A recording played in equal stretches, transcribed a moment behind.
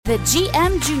The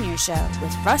GM Junior Show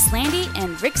with Russ Lande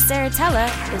and Rick Saratella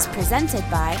is presented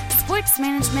by Sports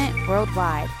Management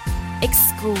Worldwide,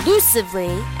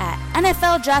 exclusively at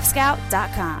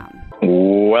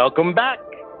NFLDraftScout.com. Welcome back.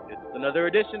 It's another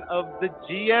edition of the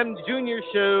GM Junior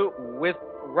Show with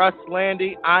Russ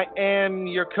Lande. I am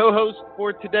your co-host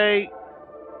for today.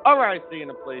 RIC in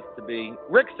a place to be.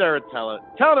 Rick Saratella,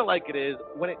 telling it like it is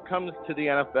when it comes to the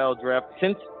NFL draft.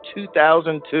 Since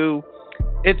 2002,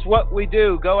 it's what we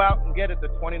do. Go out and get it. The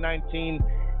 2019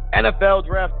 NFL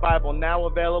Draft Bible, now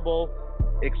available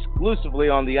exclusively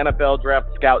on the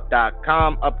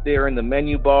NFLDraftScout.com. Up there in the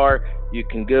menu bar, you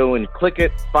can go and click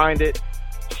it, find it,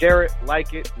 share it,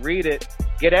 like it, read it,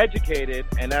 get educated,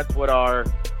 and that's what our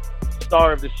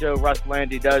star of the show, Russ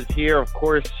Lande, does here. Of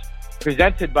course,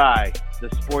 presented by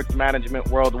the Sports Management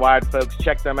Worldwide folks.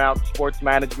 Check them out,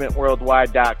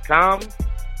 sportsmanagementworldwide.com.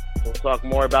 We'll talk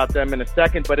more about them in a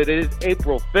second, but it is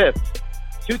April 5th,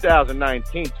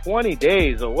 2019, 20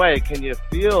 days away. Can you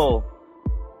feel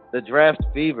the draft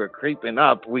fever creeping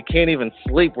up? We can't even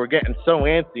sleep. We're getting so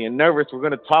antsy and nervous. We're going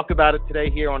to talk about it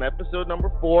today here on episode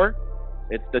number 4.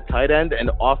 It's the tight end and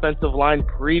offensive line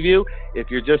preview. If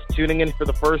you're just tuning in for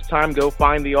the first time, go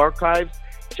find the archives.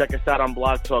 Check us out on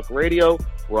Blog Talk Radio.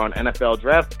 We're on NFL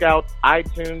Draft Scout,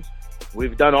 iTunes.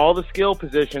 We've done all the skill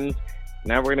positions.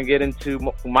 Now we're going to get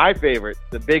into my favorite,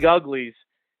 the big uglies.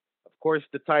 Of course,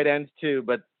 the tight ends too,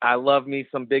 but I love me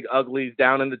some big uglies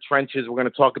down in the trenches. We're going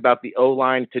to talk about the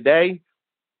O-line today.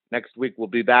 Next week, we'll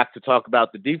be back to talk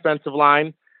about the defensive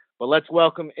line. But let's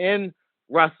welcome in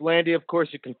Russ Lande. Of course,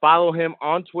 you can follow him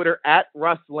on Twitter at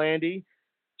Russ Lande.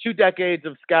 2 decades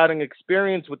of scouting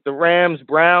experience with the Rams,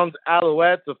 Browns,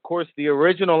 Alouettes, of course, the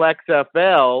original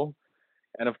XFL,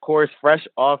 and of course, fresh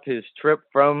off his trip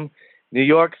from New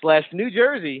York/New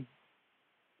Jersey.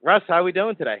 Russ, how are we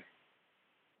doing today?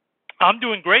 I'm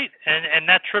doing great, and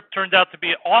that trip turned out to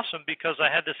be awesome because I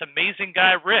had this amazing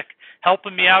guy, Rick,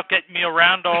 helping me out, getting me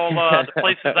around all the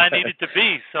places I needed to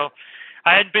be. So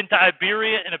I hadn't been to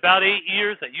Iberia in about 8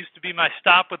 years. That used to be my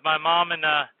stop with my mom and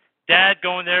Dad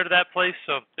going there to that place.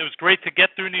 So it was great to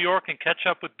get through New York and catch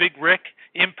up with Big Rick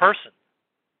in person.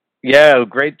 Yeah,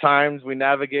 great times. We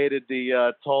navigated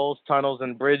the tolls, tunnels,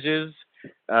 and bridges.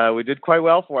 We did quite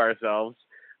well for ourselves.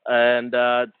 And,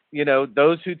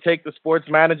 those who take the Sports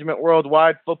Management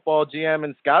Worldwide football GM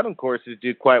and scouting courses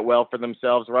do quite well for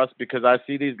themselves, Russ, because I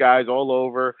see these guys all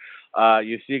over.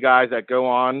 You see guys that go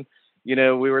on. We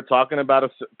were talking about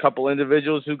a couple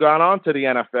individuals who got on to the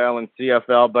NFL and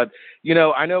CFL, but,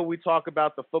 I know we talk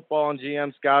about the football and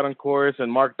GM scouting course,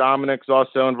 and Mark Dominic's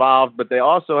also involved, but they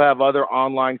also have other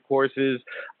online courses.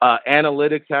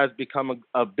 Analytics has become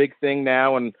a big thing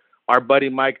now, and our buddy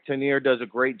Mike Tenier does a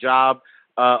great job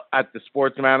at the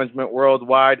Sports Management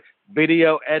Worldwide.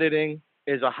 Video editing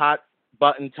is a hot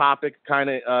button topic kind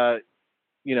of,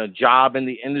 job in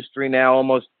the industry now.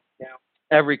 Almost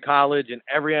every college and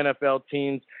every NFL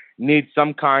team needs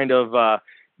some kind of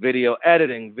video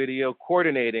editing, video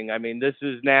coordinating. I mean, this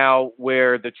is now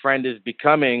where the trend is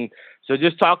becoming. So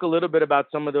just talk a little bit about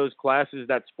some of those classes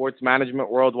that Sports Management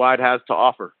Worldwide has to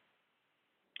offer.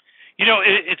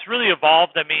 It's really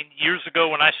evolved. I mean, years ago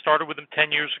when I started with them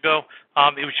 10 years ago,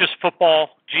 it was just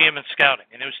football, GM, and scouting.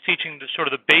 And it was teaching the sort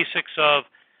of the basics of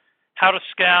how to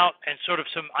scout and sort of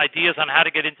some ideas on how to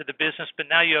get into the business. But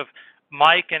now you have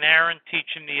Mike and Aaron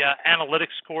teaching the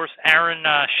analytics course. Aaron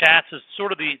Schatz is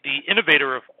sort of the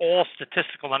innovator of all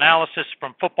statistical analysis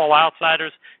from Football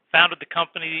Outsiders, founded the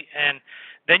company. And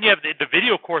then you have the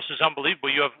video course is unbelievable.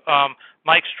 You have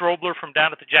Mike Strobler from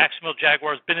down at the Jacksonville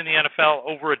Jaguars, been in the NFL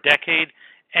over a decade.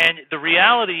 And the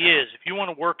reality is, if you want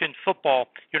to work in football,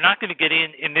 you're not going to get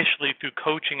in initially through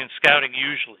coaching and scouting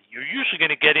usually. You're usually going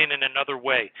to get in another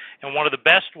way. And one of the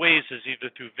best ways is either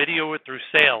through video or through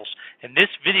sales. And this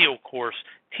video course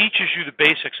teaches you the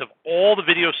basics of all the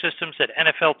video systems that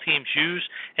NFL teams use,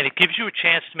 and it gives you a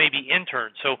chance to maybe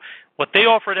intern. So what they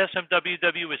offer at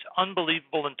SMWW is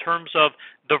unbelievable in terms of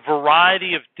the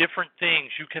variety of different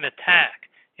things you can attack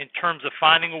in terms of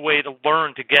finding a way to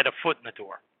learn to get a foot in the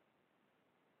door.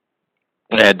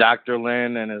 Yeah, Dr.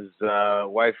 Lynn and his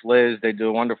wife Liz, they do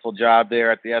a wonderful job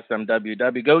there at the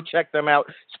SMWW. Go check them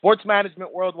out,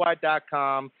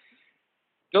 sportsmanagementworldwide.com.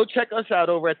 Go check us out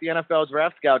over at the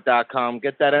NFLDraftScout.com.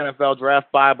 Get that NFL Draft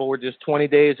Bible. We're just 20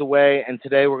 days away, and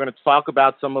today we're going to talk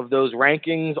about some of those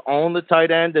rankings on the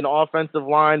tight end and offensive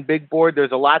line big board.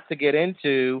 There's a lot to get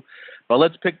into, but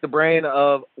let's pick the brain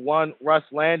of one Russ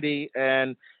Lande.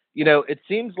 And it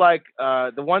seems like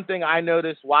the one thing I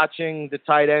noticed watching the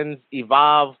tight ends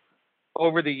evolve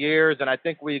over the years, and I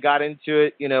think we got into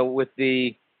it, with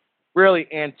the really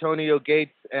Antonio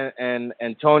Gates and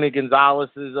Tony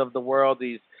Gonzalez's of the world,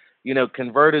 these,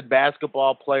 converted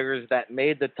basketball players that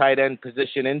made the tight end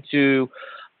position into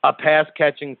a pass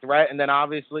catching threat. And then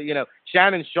obviously,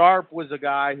 Shannon Sharp was a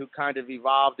guy who kind of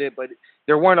evolved it, but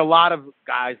there weren't a lot of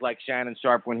guys like Shannon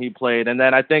Sharp when he played. And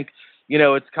then I think,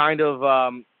 it's kind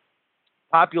of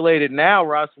populated now,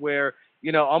 Russ, where,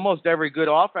 almost every good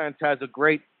offense has a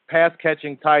great pass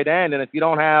catching tight end. And if you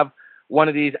don't have one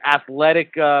of these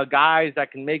athletic guys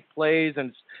that can make plays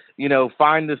and,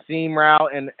 find the seam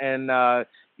route and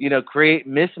create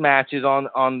mismatches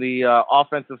on the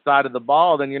offensive side of the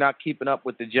ball, then you're not keeping up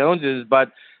with the Joneses.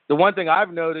 But the one thing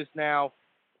I've noticed now,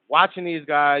 watching these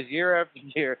guys year after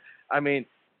year, I mean,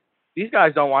 these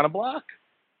guys don't want to block.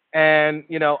 And,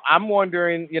 I'm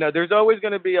wondering, there's always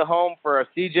going to be a home for a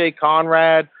C.J.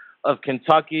 Conrad of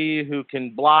Kentucky who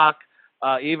can block,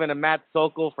 even a Matt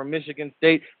Sokol from Michigan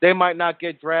State. They might not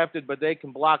get drafted, but they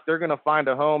can block. They're going to find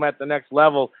a home at the next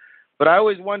level. But I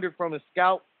always wondered from a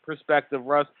scout perspective,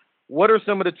 Russ, what are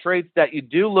some of the traits that you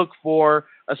do look for,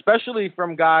 especially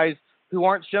from guys who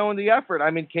aren't showing the effort?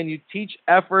 I mean, can you teach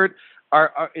effort?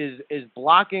 Is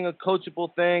blocking a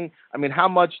coachable thing? I mean, how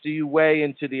much do you weigh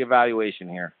into the evaluation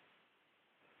here?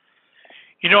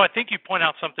 I think you point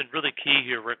out something really key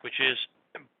here, Rick, which is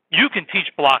you can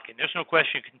teach blocking. There's no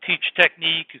question. You can teach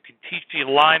technique. You can teach the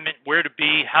alignment, where to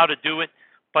be, how to do it.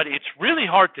 But it's really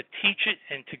hard to teach it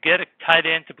and to get a tight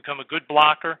end to become a good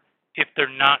blocker if they're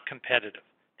not competitive.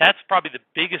 That's probably the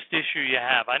biggest issue you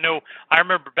have. I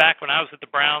remember back when I was at the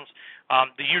Browns,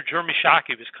 the year Jeremy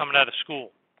Shockey was coming out of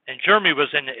school. And Jeremy was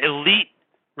an elite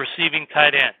receiving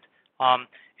tight end.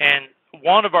 And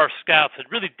one of our scouts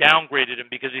had really downgraded him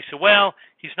because he said, well,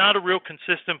 he's not a real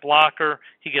consistent blocker.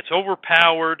 He gets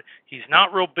overpowered. He's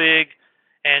not real big.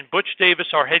 And Butch Davis,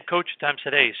 our head coach at the time,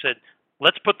 said, he said,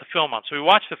 let's put the film on. So we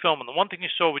watched the film, and the one thing you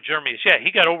saw with Jeremy is,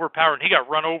 he got overpowered, and he got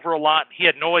run over a lot, and he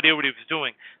had no idea what he was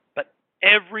doing. But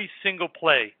every single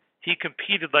play, he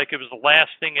competed like it was the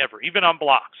last thing ever, even on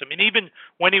blocks. I mean, even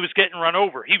when he was getting run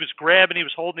over, he was grabbing, he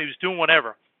was holding, he was doing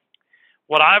whatever.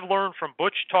 What I've learned from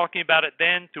Butch talking about it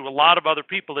then to a lot of other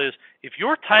people is if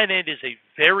your tight end is a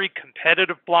very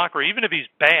competitive blocker, even if he's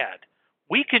bad,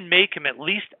 we can make him at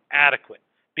least adequate.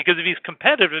 Because if he's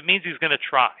competitive, it means he's going to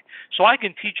try. So I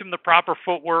can teach him the proper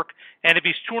footwork, and if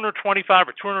he's 225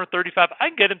 or 235, I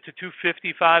can get him to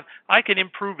 255. I can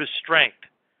improve his strength.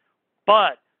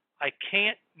 But I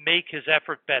can't make his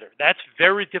effort better. That's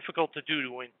very difficult to do,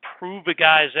 to improve a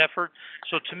guy's effort.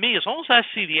 So to me, as long as I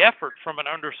see the effort from an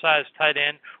undersized tight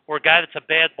end or a guy that's a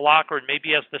bad blocker and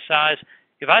maybe has the size,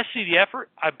 if I see the effort,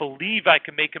 I believe I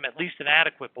can make him at least an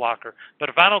adequate blocker. But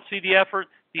if I don't see the effort,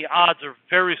 the odds are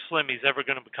very slim he's ever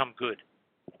going to become good.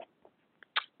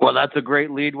 Well, that's a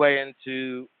great leadway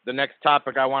into the next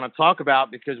topic I want to talk about,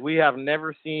 because we have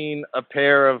never seen a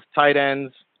pair of tight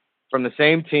ends from the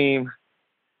same team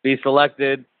be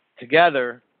selected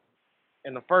together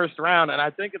in the first round. And I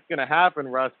think it's going to happen,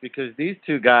 Russ, because these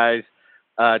two guys,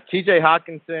 T.J.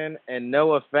 Hockenson and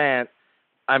Noah Fant,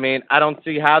 I mean, I don't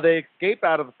see how they escape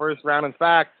out of the first round. In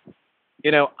fact,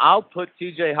 I'll put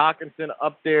T.J. Hockenson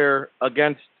up there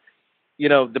against,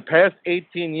 the past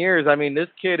 18 years. I mean, this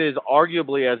kid is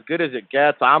arguably as good as it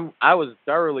gets. I was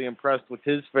thoroughly impressed with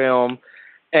his film.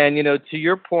 And, to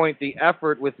your point, the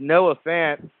effort with Noah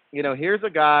Fant, here's a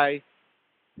guy,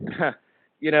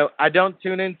 I don't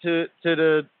tune into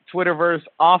the Twitterverse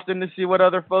often to see what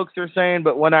other folks are saying,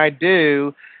 but when I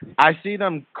do, I see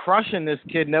them crushing this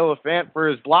kid Noah Fant for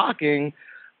his blocking.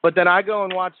 But then I go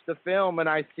and watch the film and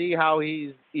I see how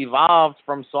he's evolved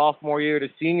from sophomore year to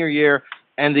senior year,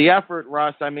 and the effort,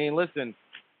 Russ. I mean, listen,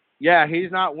 yeah,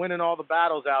 he's not winning all the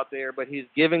battles out there, but he's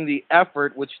giving the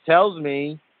effort, which tells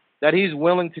me that he's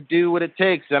willing to do what it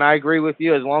takes. And I agree with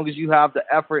you. As long as you have the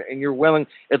effort and you're willing,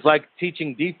 it's like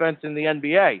teaching defense in the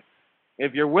NBA.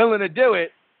 If you're willing to do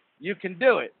it, you can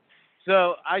do it.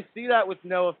 So I see that with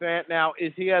Noah Fant. Now,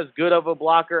 is he as good of a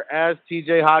blocker as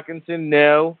T.J. Hockenson?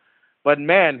 No. But,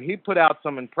 man, he put out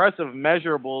some impressive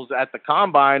measurables at the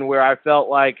Combine where I felt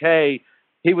like, hey,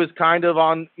 he was kind of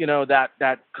on,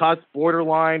 that cusp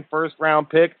borderline first-round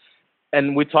pick.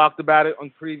 And we talked about it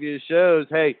on previous shows.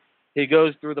 Hey, he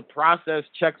goes through the process,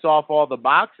 checks off all the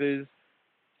boxes.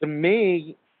 To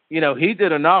me, he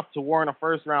did enough to warrant a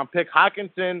first-round pick.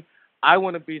 Hockenson, I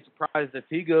wouldn't be surprised if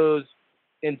he goes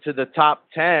into the top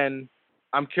 10.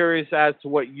 I'm curious as to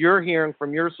what you're hearing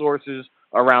from your sources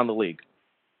around the league.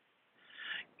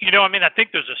 I think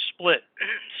there's a split.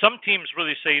 Some teams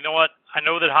really say, you know what, I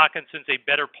know that Hawkinson's a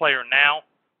better player now,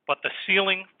 but the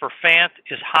ceiling for Fant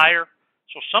is higher.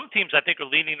 So some teams, I think, are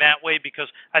leaning that way because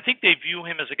I think they view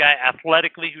him as a guy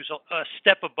athletically who's a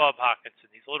step above Hawkinson.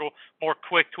 He's a little more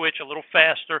quick twitch, a little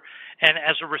faster. And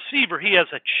as a receiver, he has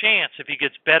a chance, if he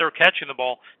gets better catching the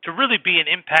ball, to really be an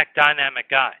impact dynamic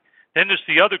guy. Then there's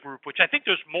the other group, which I think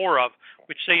there's more of,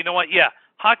 which say, you know what, yeah,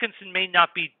 Hawkinson may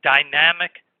not be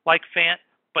dynamic like Fant,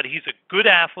 but he's a good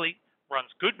athlete, runs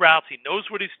good routes, he knows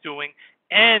what he's doing,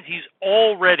 and he's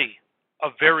already a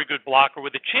very good blocker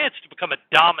with a chance to become a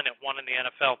dominant one in the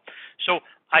NFL. So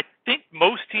I think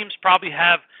most teams probably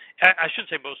have, I shouldn't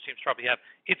say most teams probably have,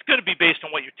 it's going to be based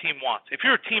on what your team wants. If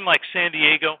you're a team like San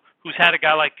Diego, who's had a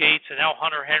guy like Gates and now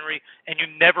Hunter Henry, and you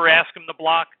never ask him to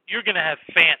block, you're going to have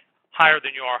Fant higher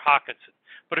than you are Hawkinson.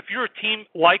 But if you're a team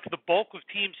like the bulk of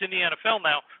teams in the NFL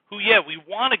now, who, yeah, we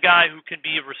want a guy who can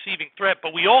be a receiving threat,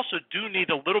 but we also do need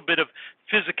a little bit of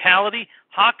physicality,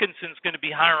 Hawkinson's going to be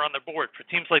higher on the board for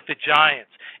teams like the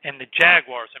Giants and the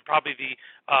Jaguars and probably the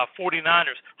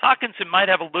 49ers. Hawkinson might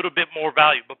have a little bit more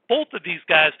value, but both of these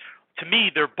guys, to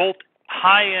me, they're both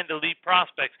high-end elite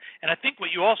prospects. And I think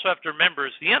what you also have to remember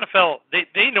is the NFL,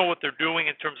 they know what they're doing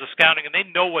in terms of scouting, and they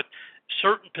know what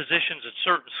certain positions at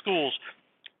certain schools.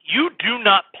 You do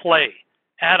not play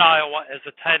at Iowa as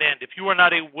a tight end if you are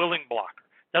not a willing blocker.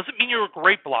 Doesn't mean you're a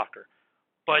great blocker,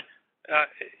 but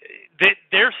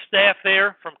their staff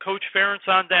there, from Coach Ferentz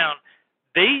on down,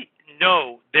 they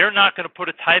know they're not going to put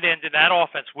a tight end in that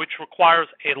offense, which requires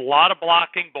a lot of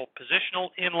blocking, both positional,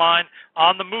 in line,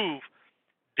 on the move.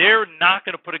 They're not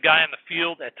going to put a guy on the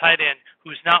field at tight end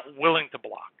who's not willing to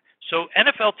block. So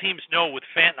NFL teams know with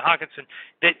Fant and Hawkinson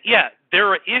that, yeah, there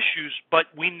are issues, but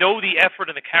we know the effort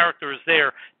and the character is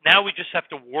there. Now we just have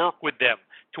to work with them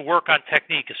to work on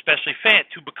technique, especially Fant,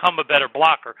 to become a better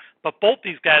blocker. But both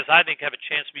these guys, I think, have a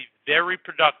chance to be very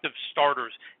productive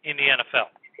starters in the NFL.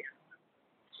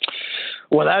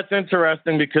 Well, that's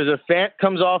interesting because if Fant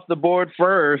comes off the board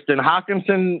first and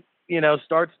Hawkinson,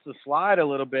 starts to slide a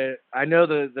little bit, I know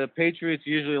the Patriots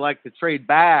usually like to trade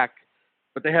back,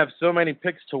 but they have so many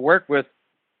picks to work with.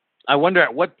 I wonder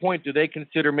at what point do they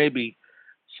consider maybe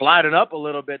sliding up a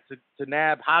little bit to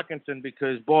nab Hawkinson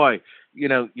because, boy,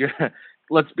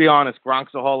 let's be honest,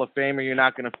 Gronk's a Hall of Famer. You're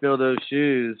not going to fill those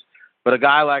shoes. But a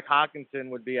guy like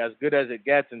Hawkinson would be as good as it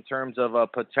gets in terms of a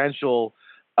potential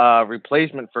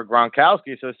replacement for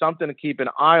Gronkowski. So something to keep an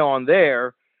eye on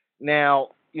there.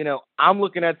 Now, I'm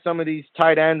looking at some of these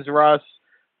tight ends, Russ.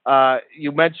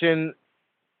 You mentioned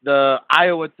the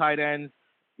Iowa tight ends.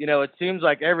 It seems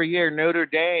like every year Notre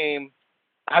Dame,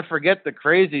 I forget the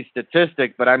crazy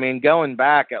statistic, but going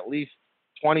back at least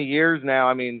 20 years now,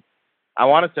 I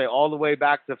want to say all the way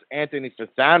back to Anthony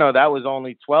Fasano, that was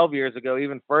only 12 years ago,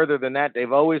 even further than that.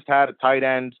 They've always had a tight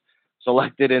end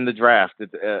selected in the draft.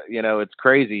 It's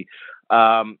crazy.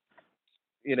 You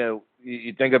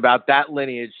think about that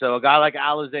lineage. So a guy like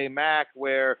Alize Mack,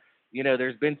 where,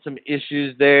 there's been some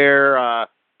issues there,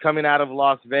 coming out of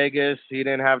Las Vegas. He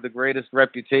didn't have the greatest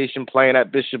reputation playing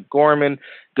at Bishop Gorman,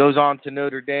 goes on to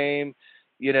Notre Dame,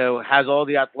 has all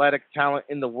the athletic talent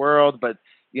in the world, but,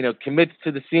 commits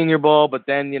to the Senior Bowl, but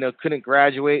then, couldn't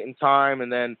graduate in time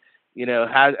and then,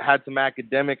 had some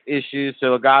academic issues.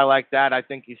 So a guy like that, I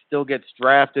think he still gets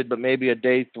drafted, but maybe a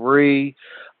day 3.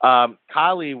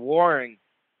 Kylie Waring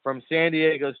from San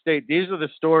Diego State. These are the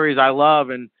stories I love.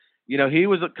 And, he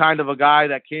was a kind of a guy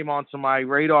that came onto my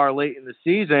radar late in the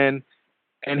season,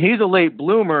 and he's a late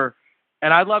bloomer.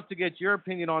 And I'd love to get your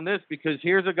opinion on this because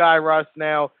here's a guy, Russ,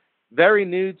 now very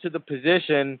new to the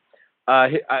position.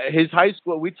 His high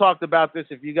school, we talked about this.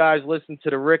 If you guys listen to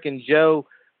the Rick and Joe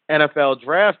NFL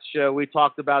draft show, we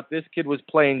talked about this kid was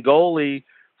playing goalie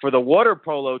for the water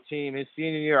polo team his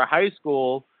senior year of high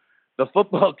school. The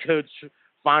football coach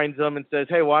finds him and says,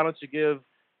 hey, why don't you give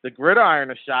the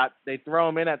gridiron a shot? They throw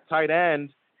him in at tight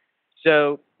end.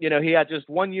 So, he had just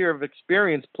 1 year of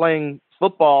experience playing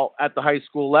football at the high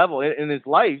school level in his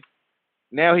life.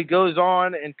 Now he goes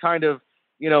on and kind of,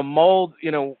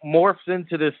 morphs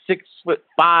into this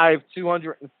 6'5",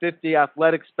 250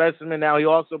 athletic specimen. Now he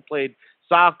also played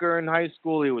soccer in high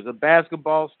school. He was a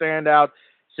basketball standout.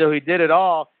 So he did it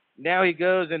all. Now he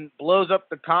goes and blows up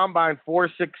the combine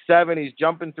 4.67. He's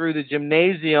jumping through the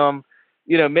gymnasium.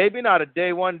 Maybe not a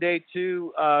day 1, day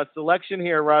 2 selection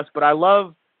here, Russ, but I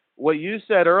love what you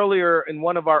said earlier in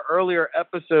one of our earlier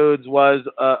episodes was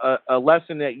a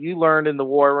lesson that you learned in the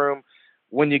War Room.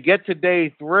 When you get to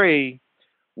day 3,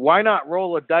 why not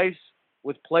roll a dice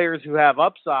with players who have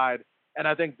upside? And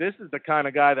I think this is the kind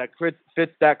of guy that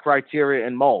fits that criteria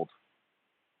and mold.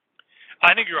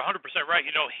 I think you're 100% right.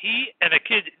 He and a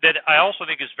kid that I also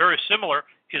think is very similar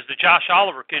is the Josh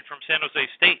Oliver kid from San Jose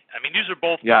State. These are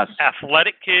both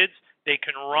athletic kids. They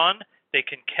can run. They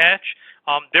can catch.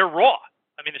 They're raw.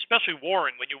 I mean, especially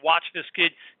Warren. When you watch this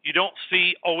kid, you don't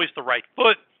see always the right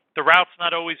foot. The route's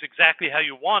not always exactly how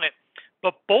you want it.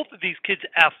 But both of these kids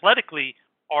athletically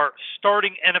are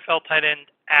starting NFL tight end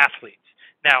athletes.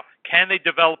 Now, can they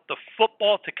develop the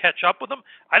football to catch up with them?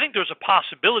 I think there's a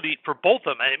possibility for both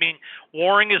of them. I mean,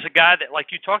 Waring is a guy that,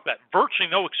 like you talked about, virtually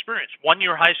no experience. 1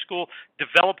 year high school,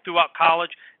 developed throughout college.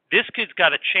 This kid's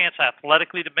got a chance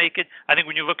athletically to make it. I think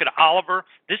when you look at Oliver,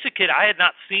 this is a kid I had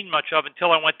not seen much of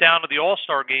until I went down to the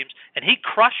All-Star games, and he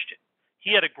crushed it.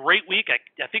 He had a great week.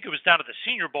 I think it was down at the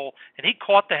Senior Bowl, and he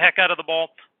caught the heck out of the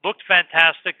ball, looked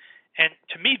fantastic. And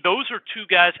to me, those are two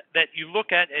guys that you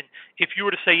look at, and if you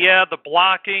were to say, yeah, the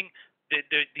blocking,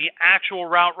 the actual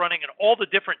route running, and all the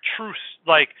different truths,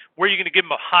 like where you're going to give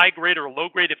them a high grade or a low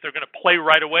grade if they're going to play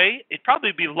right away, it'd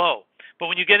probably be low. But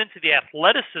when you get into the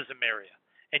athleticism area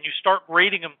and you start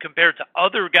grading them compared to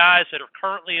other guys that are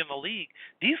currently in the league,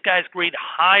 these guys grade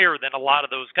higher than a lot of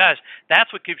those guys.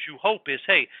 That's what gives you hope is,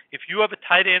 hey, if you have a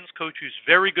tight ends coach who's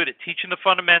very good at teaching the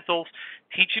fundamentals,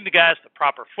 teaching the guys the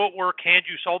proper footwork, hand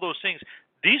use, all those things,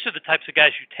 these are the types of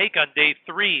guys you take on day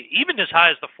 3, even as high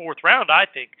as the 4th round, I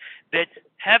think, that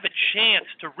have a chance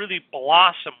to really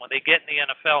blossom when they get in the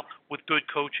NFL with good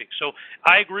coaching. So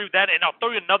I agree with that, and I'll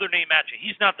throw you another name at you.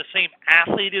 He's not the same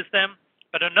athlete as them,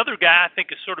 but another guy I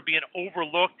think is sort of being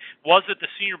overlooked was at the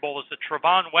Senior Bowl is the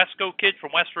Trevon Wesco kid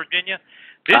from West Virginia.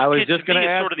 This I was kid just to me going to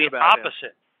is ask sort of you the about opposite.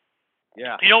 him.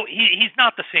 Yeah. You know, he's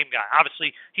not the same guy.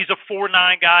 Obviously, he's a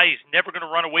 4'9" guy. He's never going to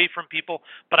run away from people.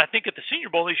 But I think at the Senior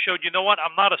Bowl, he showed, you know what,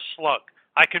 I'm not a slug.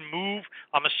 I can move.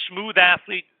 I'm a smooth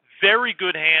athlete, very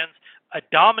good hands, a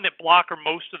dominant blocker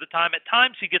most of the time. At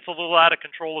times, he gets a little out of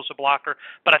control as a blocker.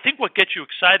 But I think what gets you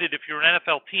excited if you're an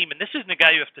NFL team, and this isn't a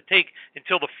guy you have to take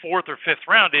until the 4th or 5th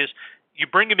round, is you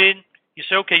bring him in, you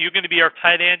say, okay, you're going to be our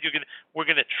tight end. We're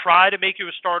going to try to make you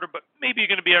a starter, but maybe you're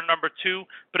going to be our number 2.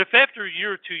 But if after a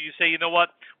year or two you say, you know what,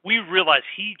 we realize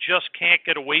he just can't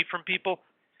get away from people,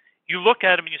 you look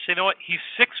at him and you say, you know what, he's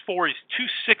 6'4", he's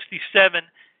 267,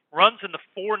 runs in the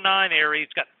 4'9" area.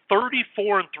 He's got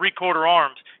 34 3/4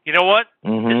 arms. You know what?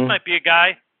 Mm-hmm. This might be a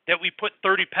guy that we put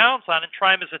 30 pounds on and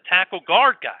try him as a tackle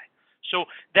guard guy. So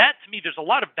that, to me, there's a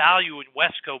lot of value in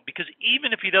Wesco because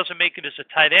even if he doesn't make it as a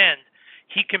tight end,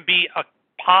 he can be a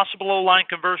possible O-line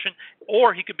conversion,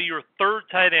 or he could be your 3rd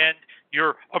tight end,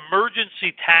 your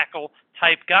emergency tackle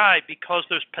type guy because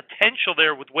there's potential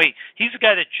there with weight. He's a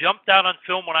guy that jumped out on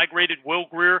film when I graded Will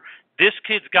Grier. This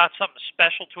kid's got something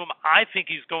special to him. I think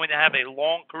he's going to have a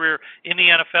long career in the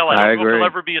NFL. I don't know if he'll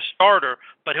ever be a starter,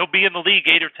 but he'll be in the league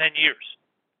 8 or 10 years.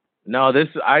 No,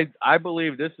 I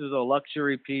believe this is a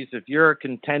luxury piece. If you're a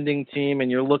contending team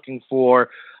and you're looking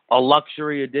for a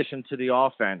luxury addition to the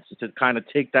offense to kind of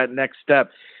take that next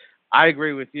step, I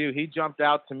agree with you. He jumped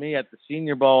out to me at the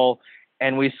Senior Bowl,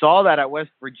 and we saw that at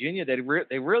West Virginia. They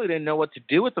really didn't know what to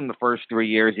do with him the first 3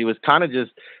 years. He was kind of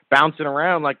just bouncing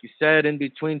around, like you said, in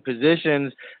between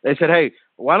positions. They said, hey,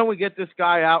 why don't we get this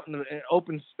guy out in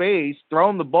open space, throw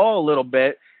him the ball a little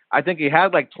bit. I think he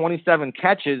had like 27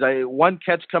 catches, 1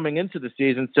 catch coming into the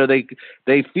season. So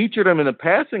they featured him in the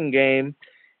passing game,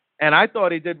 and I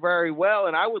thought he did very well,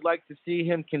 and I would like to see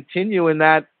him continue in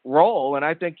that role. And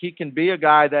I think he can be a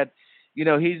guy that, you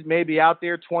know, he's maybe out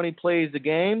there 20 plays a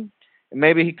game, and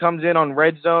maybe he comes in on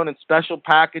red zone and special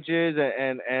packages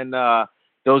and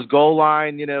those goal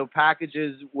line, you know,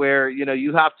 packages where, you know,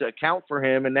 you have to account for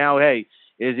him. And now, hey,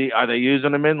 are they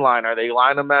using him in line? Are they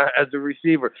lining him as a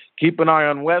receiver? Keep an eye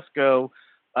on Wesco.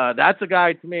 That's a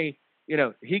guy to me. You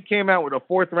know, he came out with a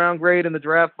 4th round grade in the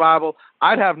draft Bible.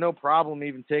 I'd have no problem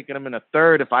even taking him in a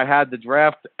 3rd if I had the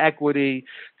draft equity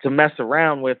to mess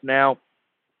around with. Now,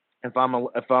 if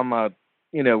I'm a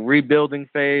you know, rebuilding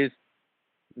phase,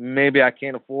 maybe I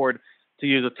can't afford to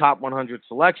use a top 100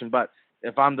 selection. But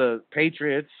if I'm the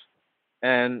Patriots,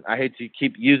 and I hate to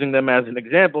keep using them as an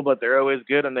example, but they're always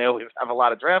good and they always have a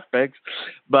lot of draft picks.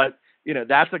 But you know,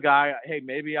 that's a guy, hey,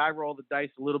 maybe I roll the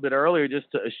dice a little bit earlier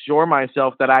just to assure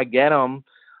myself that I get him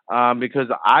because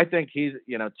I think he's,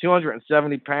 you know,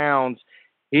 270 pounds.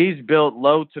 He's built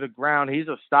low to the ground. He's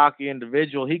a stocky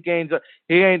individual. He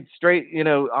ain't straight, you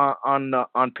know,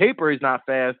 on paper he's not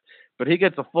fast, but he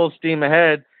gets a full steam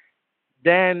ahead.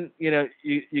 Then, you know,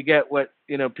 you get what,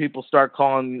 you know, people start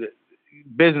calling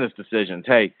business decisions.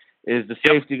 Hey, is the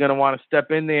safety going to want to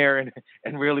step in there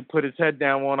and really put his head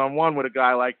down one-on-one with a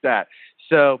guy like that?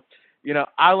 So, you know,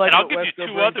 I like. And I'll give you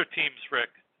 2 other teams, Rick,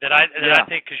 that I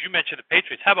think, because you mentioned the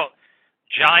Patriots. How about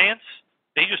Giants?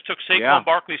 They just took Saquon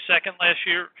Barkley 2nd last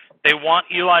year. They want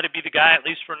Eli to be the guy at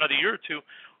least for another year or 2.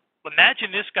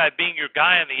 Imagine this guy being your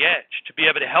guy on the edge to be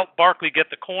able to help Barkley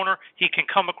get the corner. He can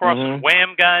come across and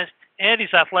wham guys. and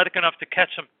he's athletic enough to catch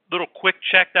some little quick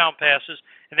check down passes.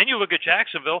 And then you look at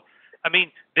Jacksonville. I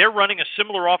mean, they're running a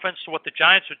similar offense to what the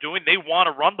Giants are doing. They want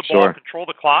to run the ball, control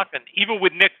the clock, and even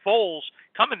with Nick Foles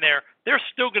coming there, they're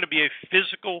still going to be a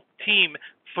physical team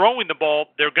throwing the ball.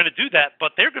 They're going to do that,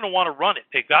 but they're going to want to run it.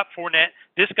 They've got Fournette.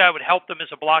 This guy would help them as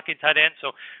a blocking tight end.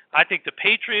 So I think the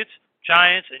Patriots,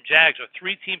 Giants, and Jags are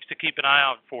three teams to keep an eye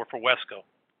out for Wesco.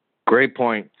 Great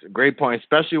point,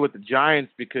 especially with the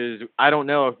Giants, because I don't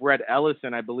know if Red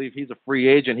Ellison, I believe he's a free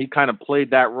agent. He kind of played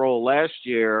that role last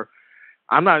year.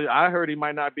 I heard he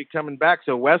might not be coming back.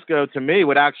 So Wesco, to me,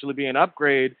 would actually be an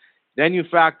upgrade. Then you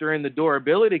factor in the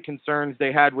durability concerns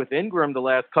they had with Ingram the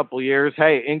last couple of years.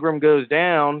 Hey, Ingram goes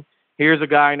down. Here's a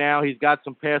guy now. He's got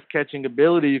some pass catching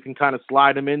ability. You can kind of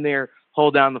slide him in there,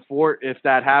 hold down the fort if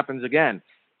that happens again.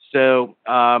 So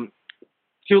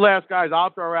two last guys I'll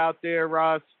throw out there,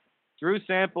 Russ. Drew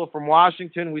Sample from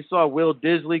Washington. We saw Will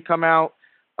Disley come out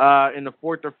in the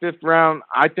 4th or 5th round.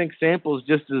 I think Sample's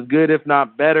just as good, if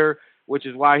not better, which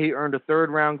is why he earned a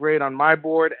 3rd-round grade on my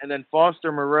board. And then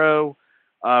Foster Moreau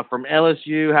from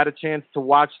LSU, had a chance to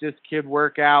watch this kid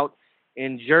work out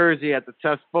in Jersey at the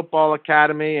Test Football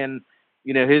Academy. And,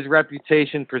 you know, his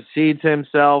reputation precedes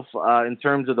himself in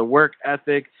terms of the work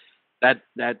ethic. That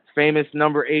famous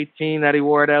number 18 that he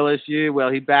wore at LSU, well,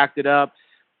 he backed it up.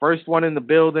 First one in the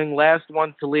building, last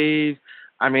one to leave.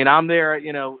 I mean, I'm there,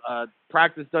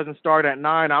 practice doesn't start at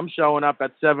 9. I'm showing up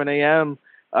at 7 a.m.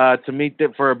 To meet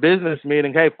for a business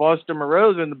meeting. Hey, Foster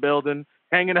Moreau's in the building,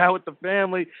 hanging out with the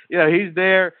family. Yeah, he's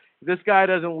there. This guy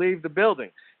doesn't leave the building.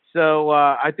 So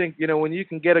I think, when you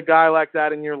can get a guy like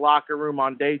that in your locker room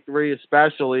on day 3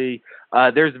 especially,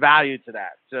 there's value to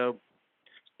that. So,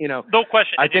 No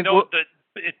question. I think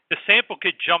the Sample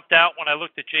kid jumped out when I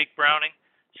looked at Jake Browning.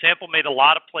 Sample made a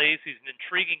lot of plays. He's an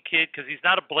intriguing kid because he's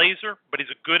not a blazer, but he's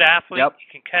a good athlete. Yep.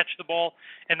 He can catch the ball.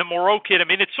 And the Moreau kid, I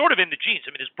mean, it's sort of in the genes.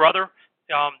 I mean, his brother,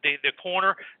 the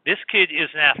corner, this kid is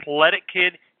an athletic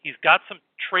kid. He's got some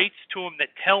traits to him that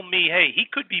tell me, hey, he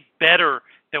could be better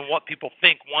than what people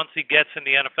think once he gets in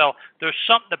the NFL. There's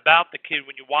something about the kid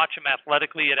when you watch him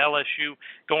athletically at LSU,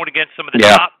 going against some of the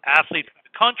top athletes in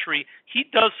the country. He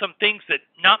does some things that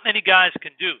not many guys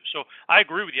can do. So I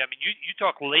agree with you. I mean, you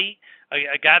talk late,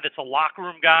 a guy that's a locker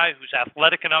room guy who's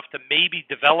athletic enough to maybe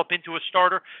develop into a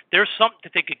starter. There's something to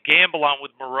take a gamble on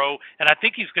with Moreau, and I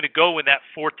think he's going to go in that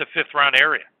 4th to 5th round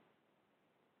area.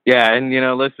 Yeah, and,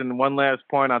 listen, one last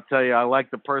point I'll tell you, I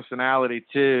like the personality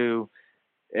too.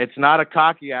 It's not a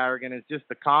cocky arrogant. It's just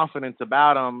the confidence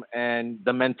about him and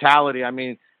the mentality. I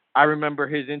mean, I remember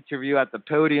his interview at the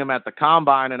podium at the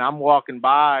Combine, and I'm walking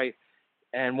by,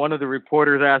 and one of the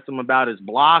reporters asked him about his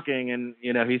blocking, and,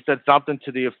 he said something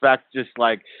to the effect just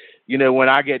like, when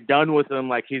I get done with him,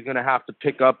 like he's going to have to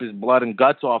pick up his blood and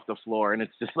guts off the floor. And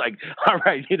it's just like, all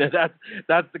right,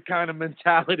 that's the kind of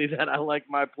mentality that I like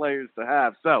my players to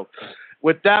have. So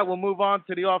with that, we'll move on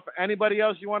to the off. Anybody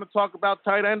else you want to talk about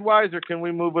tight end wise, or can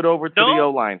we move it over to the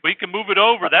O-line? We can move it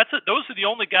over. Those are the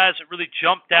only guys that really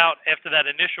jumped out after that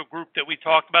initial group that we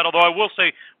talked about. Although I will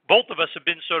say both of us have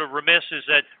been sort of remiss, is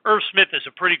that Irv Smith is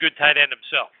a pretty good tight end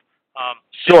himself.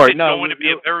 Sure. He's going to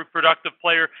be a very productive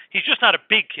player. He's just not a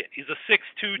big kid. He's a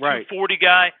 6'2", 240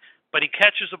 guy, but he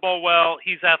catches the ball well.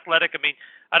 He's athletic. I mean,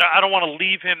 I don't want to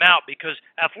leave him out because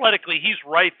athletically he's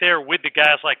right there with the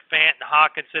guys like Fant and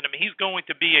Hawkinson. I mean, he's going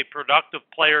to be a productive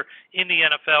player in the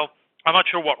NFL. I'm not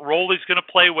sure what role he's going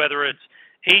to play, whether it's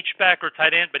H-back or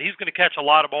tight end, but he's going to catch a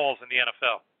lot of balls in the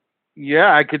NFL.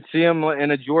 Yeah, I could see him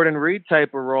in a Jordan Reed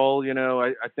type of role.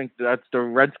 I think that's the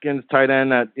Redskins tight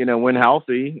end that, when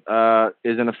healthy,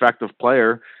 is an effective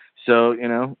player. So,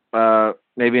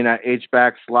 maybe in that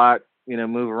H-back slot,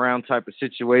 move around type of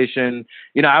situation.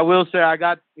 I will say I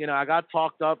got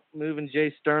talked up moving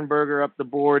Jay Sternberger up the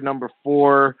board, number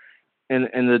 4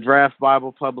 in the Draft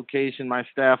Bible publication. My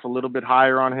staff a little bit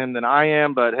higher on him than I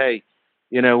am, but hey,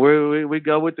 we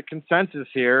go with the consensus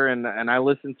here, and I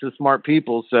listen to smart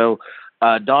people. So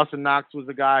Dawson Knox was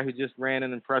the guy who just ran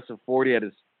an impressive 40 at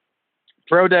his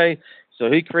pro day,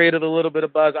 so he created a little bit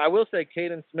of buzz. I will say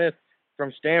Caden Smith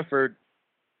from Stanford,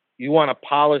 you want a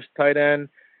polished tight end,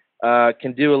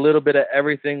 can do a little bit of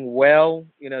everything well,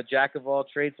 jack of all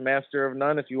trades, master of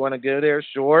none. If you want to go there,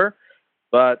 sure.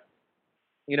 But,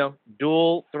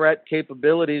 dual threat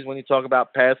capabilities when you talk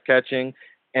about pass catching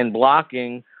and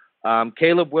blocking.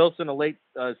 Caleb Wilson, a late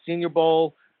Senior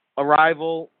Bowl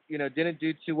arrival, didn't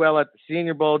do too well at the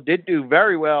Senior Bowl, did do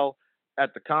very well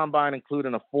at the Combine,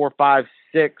 including a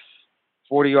 4.56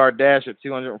 40-yard dash at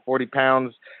 240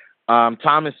 pounds.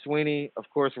 Thomas Sweeney, of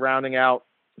course, rounding out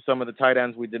some of the tight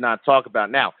ends we did not talk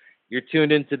about. Now, you're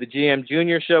tuned into the GM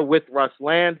Junior Show with Russ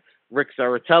Land. Rick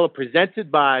Saratella,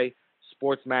 presented by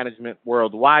Sports Management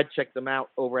Worldwide. Check them out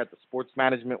over at the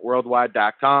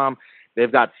sportsmanagementworldwide.com.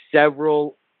 They've got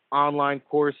several online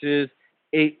courses,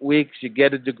 8 weeks. You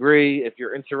get a degree if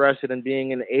you're interested in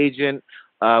being an agent.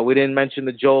 We didn't mention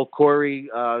the Joel Corey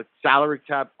salary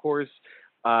cap course.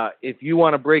 If you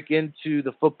want to break into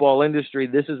the football industry,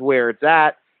 this is where it's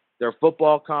at. Their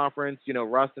football conference,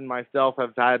 Russ and myself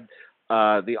have had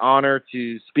the honor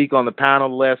to speak on the panel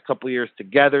the last couple of years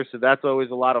together, so that's always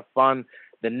a lot of fun.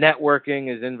 The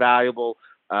networking is invaluable,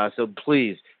 so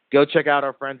please go check out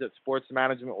our friends at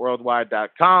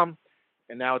sportsmanagementworldwide.com.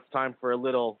 And now it's time for a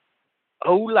little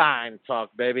O-line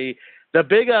talk, baby. The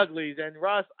big uglies. And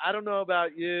Russ, I don't know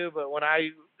about you, but when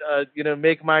I,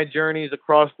 make my journeys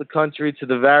across the country to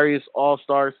the various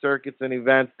all-star circuits and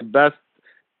events, the best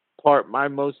part, my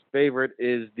most favorite,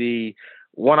 is the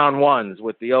one-on-ones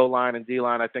with the O-line and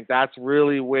D-line. I think that's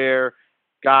really where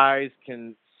guys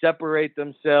can separate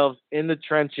themselves in the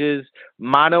trenches,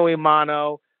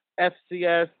 mano-a-mano,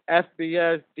 FCS,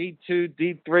 FBS, D2,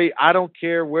 D3, I don't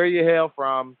care where you hail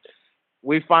from.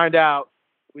 We find out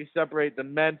we separate the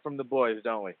men from the boys,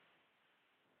 don't we?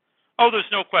 Oh, there's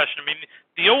no question. I mean,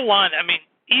 the O-line,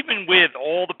 even with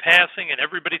all the passing and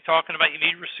everybody talking about you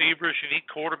need receivers, you need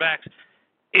quarterbacks,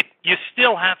 you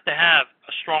still have to have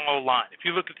a strong O-line. If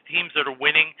you look at the teams that are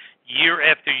winning year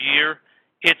after year,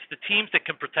 it's the teams that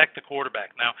can protect the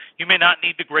quarterback. Now, you may not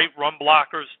need the great run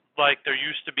blockers like there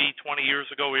used to be 20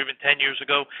 years ago or even 10 years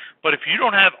ago, but if you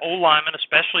don't have O-linemen,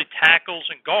 especially tackles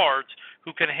and guards,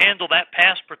 who can handle that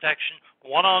pass protection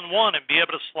one-on-one and be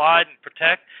able to slide and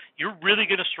protect, you're really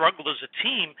going to struggle as a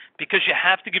team because you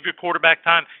have to give your quarterback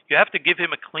time. You have to give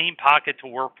him a clean pocket to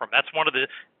work from. That's one of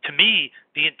to me,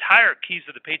 the entire keys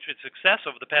of the Patriots' success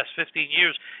over the past 15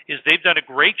 years is they've done a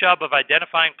great job of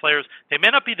identifying players. They may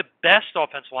not be the best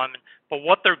offensive linemen, but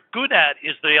what they're good at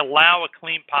is they allow a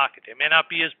clean pocket. They may not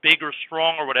be as big or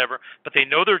strong or whatever, but they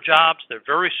know their jobs, they're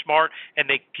very smart, and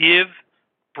they give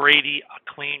Brady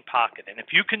a clean pocket. And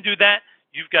if you can do that,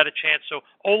 you've got a chance. So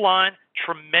O-line,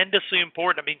 tremendously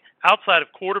important. Outside of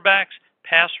quarterbacks,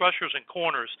 pass rushers, and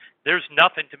corners, there's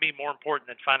nothing to me more important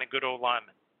than finding good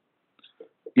O-linemen.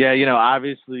 Yeah,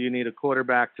 obviously you need a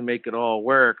quarterback to make it all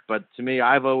work. But to me,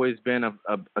 I've always been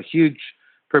a huge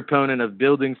proponent of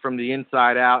building from the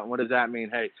inside out. And what does that mean?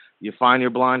 Hey, you find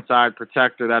your blindside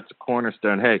protector, that's a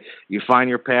cornerstone. Hey, you find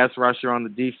your pass rusher on the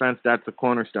defense, that's a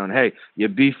cornerstone. Hey, you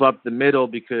beef up the middle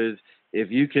because if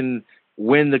you can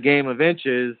win the game of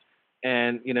inches,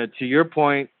 and, to your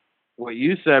point, what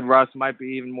you said, Russ, might be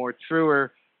even more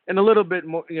truer and a little bit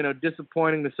more,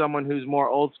 disappointing to someone who's more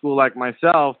old school like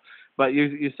myself. But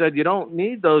you said you don't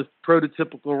need those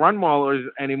prototypical run maulers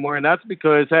anymore, and that's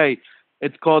because, hey,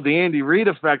 it's called the Andy Reid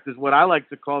effect is what I like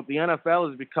to call it. The NFL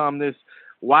has become this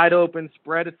wide-open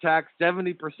spread attack.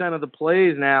 70% of the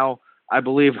plays now, I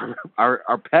believe,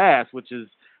 are pass, which is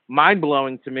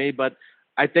mind-blowing to me. But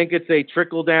I think it's a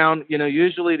trickle-down.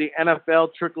 Usually the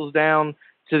NFL trickles down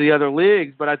to the other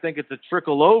leagues, but I think it's a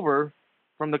trickle-over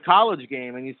from the college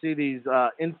game. And you see these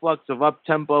influx of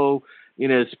up-tempo,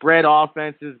 spread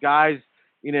offenses, guys.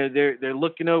 They're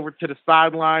looking over to the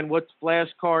sideline. What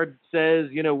flashcard says,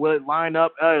 will it line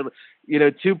up?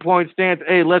 2-point stance.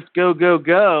 Hey, let's go, go,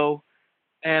 go.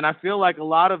 And I feel like a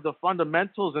lot of the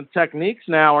fundamentals and techniques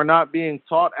now are not being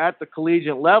taught at the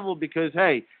collegiate level because,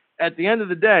 hey, at the end of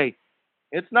the day,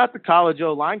 it's not the college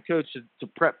O-line coach to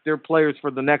prep their players for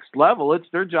the next level. It's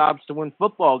their jobs to win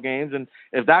football games. And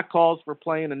if that calls for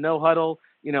playing a no-huddle,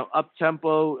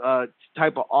 up-tempo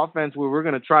type of offense where we're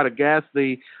going to try to gas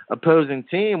the opposing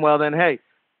team, well, then, hey,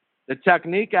 the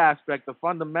technique aspect, the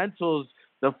fundamentals,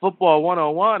 the football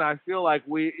 101, I feel like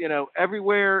we,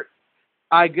 everywhere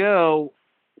I go,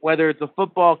 whether it's a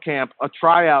football camp, a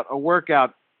tryout, a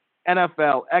workout,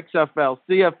 NFL, XFL,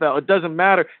 CFL, it doesn't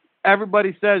matter.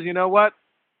 Everybody says, you know what?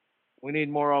 We need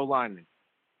more O-linemen.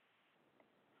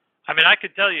 I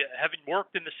could tell you, having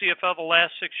worked in the CFL the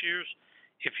last 6 years,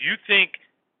 if you think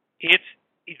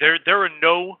there are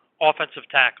no offensive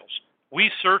tackles.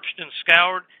 We searched and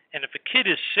scoured, and if a kid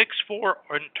is 6'4"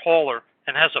 and taller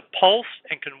and has a pulse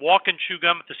and can walk and chew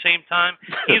gum at the same time,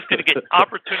 he's going to get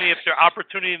opportunity after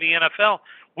opportunity in the NFL.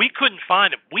 We couldn't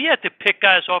find him. We had to pick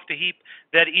guys off the heap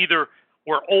that either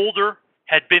were older,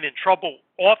 had been in trouble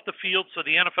off the field so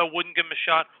the NFL wouldn't give them a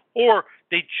shot, or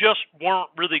they just weren't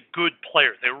really good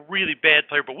players. They were really bad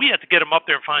players, but we had to get them up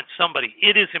there and find somebody.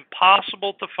 It is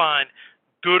impossible to find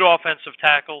good offensive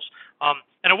tackles.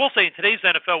 And I will say in today's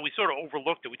NFL, we sort of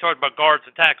overlooked it. We talked about guards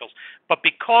and tackles. But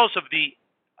because of the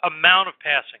amount of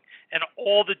passing and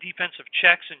all the defensive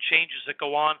checks and changes that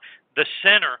go on, the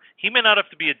center, he may not have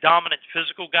to be a dominant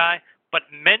physical guy, but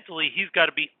mentally he's got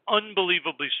to be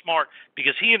unbelievably smart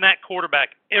because he and that quarterback,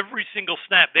 every single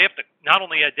snap, they have to not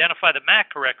only identify the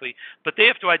MAC correctly, but they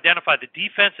have to identify the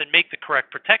defense and make the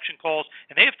correct protection calls,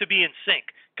 and they have to be in sync.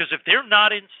 Because if they're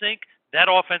not in sync, that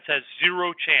offense has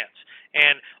zero chance.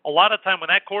 And a lot of time when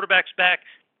that quarterback's back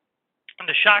in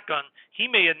the shotgun, he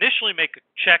may initially make a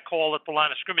check call at the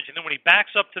line of scrimmage, and then when he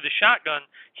backs up to the shotgun,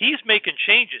 he's making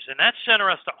changes. And that center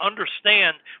has to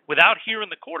understand, without hearing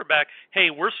the quarterback, hey,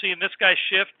 we're seeing this guy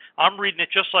shift. I'm reading it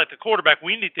just like the quarterback.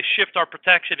 We need to shift our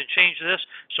protection and change this.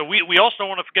 So we also don't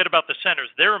want to forget about the centers.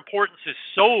 Their importance is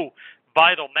so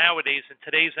vital nowadays in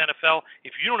today's NFL.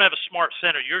 If you don't have a smart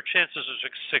center, your chances of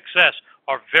success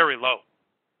are very low.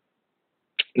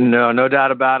 No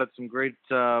doubt about it. Some great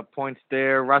points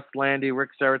there. Russ Lande,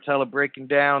 Rick Saratella breaking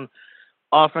down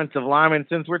offensive linemen.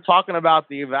 Since we're talking about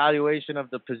the evaluation of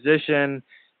the position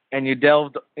and you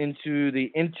delved into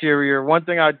the interior, one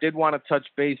thing I did want to touch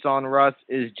base on, Russ,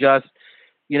 is just,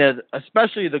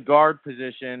 especially the guard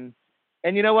position.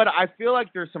 And you know what? I feel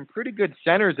like there's some pretty good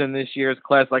centers in this year's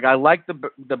class. Like, I like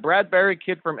the Bradbury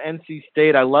kid from NC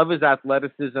State. I love his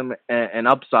athleticism and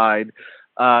upside.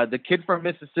 The kid from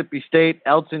Mississippi State,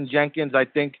 Elton Jenkins, I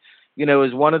think,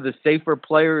 is one of the safer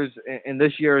players in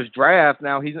this year's draft.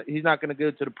 Now, he's not going to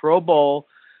go to the Pro Bowl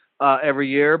every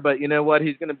year, but you know what?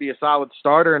 He's going to be a solid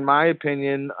starter, in my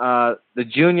opinion. The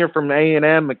junior from A&M,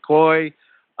 McCoy,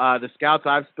 the scouts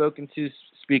I've spoken to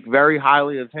speak very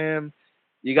highly of him.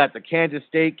 You got the Kansas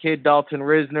State kid, Dalton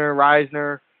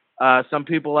Reisner. Some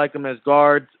people like him as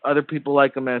guards. Other people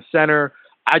like him as center.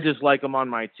 I just like him on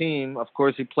my team. Of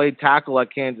course, he played tackle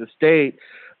at Kansas State.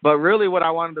 But really what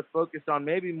I wanted to focus on,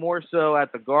 maybe more so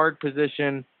at the guard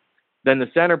position than the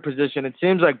center position, it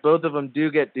seems like both of them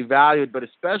do get devalued, but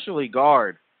especially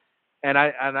guard. And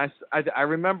I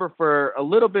remember for a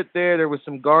little bit there was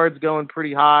some guards going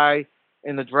pretty high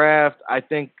in the draft. I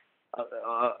think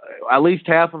at least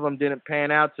half of them didn't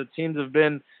pan out. So teams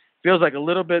feels like a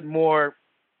little bit more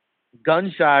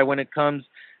gun shy when it comes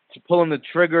to pulling the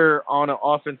trigger on an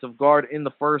offensive guard in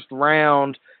the first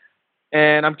round.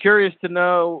 And I'm curious to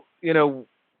know,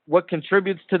 what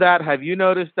contributes to that. Have you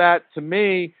noticed that? To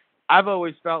me, I've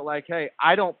always felt like, hey,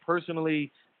 I don't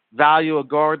personally value a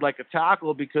guard like a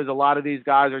tackle because a lot of these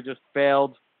guys are just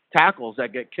failed tackles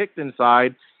that get kicked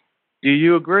inside. Do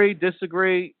you agree,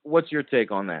 disagree? What's your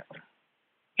take on that?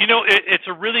 It's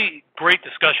a really great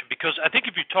discussion because I think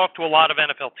if you talk to a lot of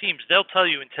NFL teams, they'll tell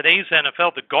you in today's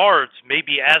NFL, the guards may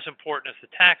be as important as the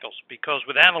tackles because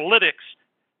with analytics,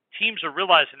 teams are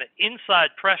realizing that inside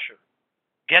pressure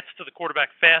gets to the quarterback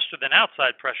faster than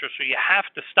outside pressure, so you have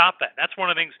to stop that. That's one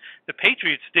of the things the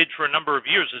Patriots did for a number of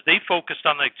years is they focused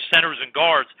on the centers and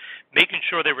guards, making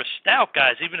sure they were stout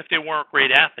guys, even if they weren't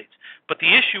great athletes. But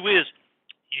the issue is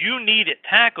you need at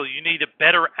tackle, you need a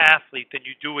better athlete than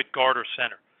you do at guard or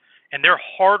center. And they're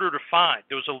harder to find.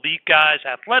 Those elite guys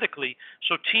athletically,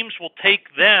 so teams will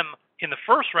take them in the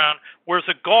first round, whereas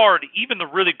a guard, even the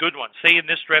really good ones, say in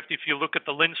this draft, if you look at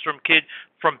the Lindstrom kid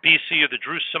from BC or the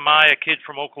Drew Samaya kid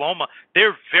from Oklahoma,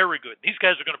 they're very good. These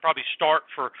guys are going to probably start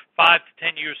for 5 to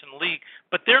 10 years in the league,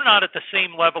 but they're not at the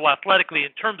same level athletically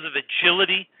in terms of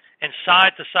agility and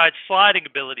side-to-side sliding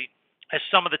ability as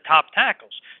some of the top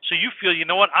tackles. So you feel,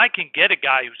 I can get a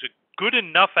guy who's a good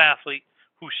enough athlete,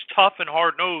 who's tough and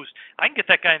hard-nosed, I can get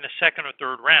that guy in the second or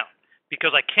third round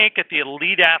because I can't get the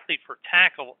elite athlete for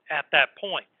tackle at that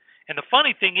point. And the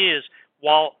funny thing is,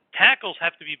 while tackles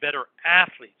have to be better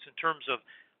athletes in terms of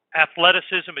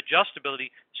athleticism,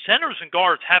 adjustability, centers and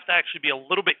guards have to actually be a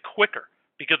little bit quicker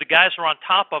because the guys are on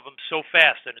top of them so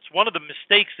fast. And it's one of the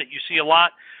mistakes that you see a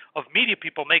lot of media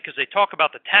people make is they talk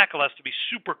about the tackle has to be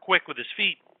super quick with his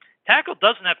feet. Tackle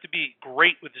doesn't have to be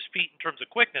great with his feet in terms of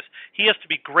quickness. He has to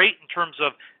be great in terms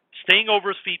of staying over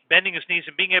his feet, bending his knees,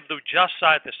 and being able to adjust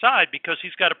side to side because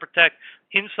he's got to protect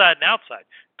inside and outside.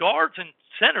 Guards and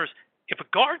centers, if a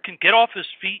guard can get off his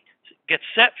feet, get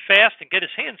set fast, and get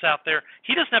his hands out there,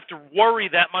 he doesn't have to worry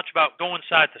that much about going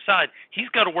side to side. He's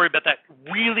got to worry about that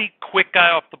really quick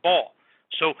guy off the ball.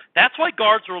 So that's why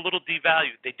guards are a little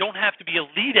devalued. They don't have to be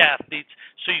elite athletes,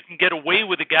 so you can get away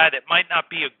with a guy that might not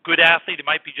be a good athlete. It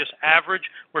might be just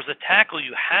average, whereas a tackle,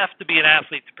 you have to be an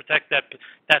athlete to protect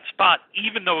that spot,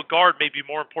 even though a guard may be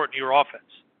more important to your offense.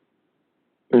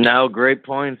 No, great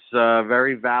points.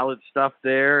 Very valid stuff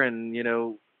there. And,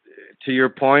 to your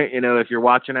point, if you're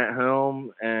watching at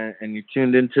home and you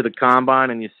tuned into the combine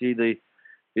and you see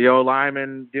the old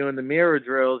linemen doing the mirror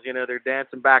drills, they're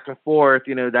dancing back and forth,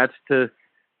 that's to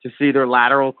see their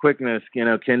lateral quickness,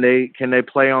 can they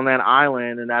play on that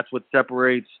island? And that's what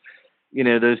separates,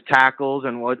 those tackles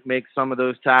and what makes some of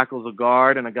those tackles a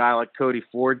guard. And a guy like Cody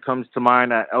Ford comes to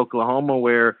mind at Oklahoma,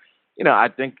 where, I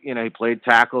think, he played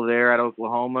tackle there at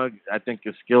Oklahoma. I think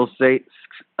his skill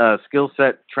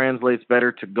set translates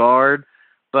better to guard.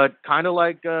 But kind of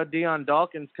like Deion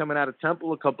Dawkins coming out of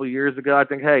Temple a couple of years ago, I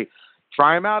think, hey,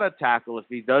 try him out at tackle. If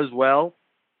he does well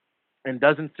and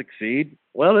doesn't succeed,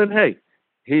 well, then, hey,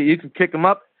 you can kick him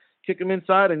up, kick him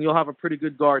inside, and you'll have a pretty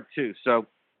good guard too. So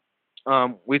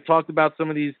we talked about some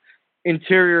of these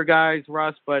interior guys,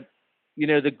 Russ, but,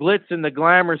 the glitz and the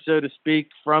glamour, so to speak,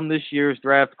 from this year's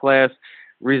draft class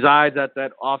resides at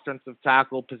that offensive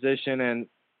tackle position. And,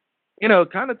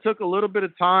 it kind of took a little bit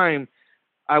of time,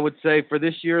 I would say, for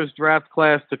this year's draft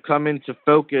class to come into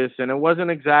focus. And it wasn't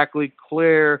exactly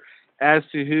clear as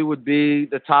to who would be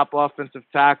the top offensive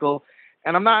tackle.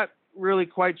 And I'm not really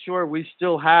quite sure we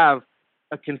still have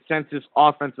a consensus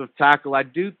offensive tackle. I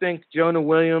do think Jonah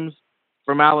Williams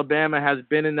from Alabama has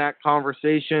been in that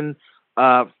conversation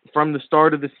from the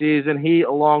start of the season. He,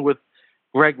 along with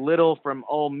Greg Little from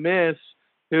Ole Miss,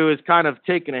 who has kind of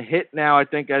taken a hit now, I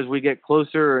think, as we get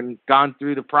closer and gone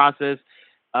through the process,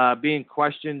 being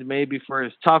questioned maybe for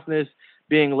his toughness,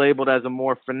 being labeled as a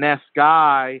more finesse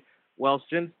guy. Well,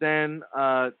 since then,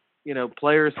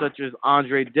 players such as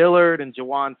Andre Dillard and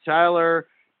Jawan Taylor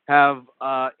have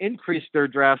increased their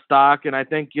draft stock. And I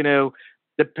think,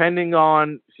 depending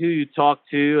on who you talk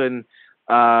to and,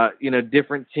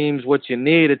 different teams, what you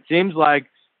need, it seems like,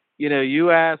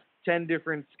 you ask 10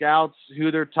 different scouts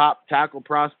who their top tackle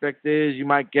prospect is, you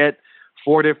might get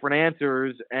 4 different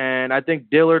answers. And I think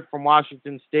Dillard from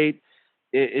Washington State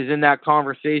is in that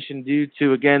conversation due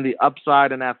to, again, the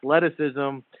upside and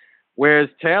athleticism. Whereas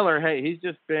Taylor, hey, he's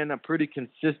just been a pretty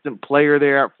consistent player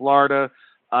there at Florida,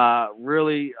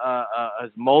 really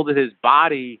has molded his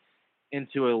body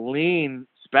into a lean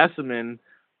specimen.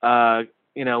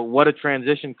 What a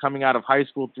transition coming out of high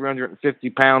school, 350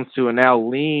 pounds to a now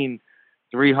lean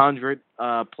 300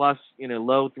 plus,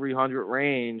 low 300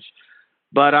 range.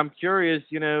 But I'm curious,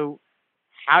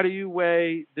 how do you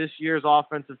weigh this year's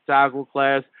offensive tackle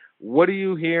class? What are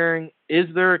you hearing? Is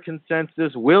there a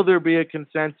consensus? Will there be a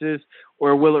consensus?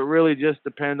 Or will it really just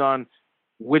depend on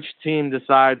which team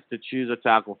decides to choose a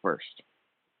tackle first?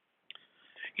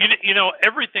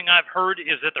 Everything I've heard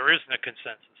is that there isn't a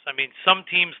consensus. I mean, some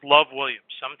teams love Williams.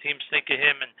 Some teams think of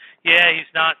him, and yeah, he's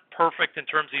not perfect in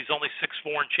terms of he's only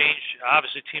 6'4" and change.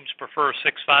 Obviously, teams prefer a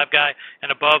 6'5" guy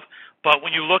and above. But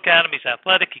when you look at him, he's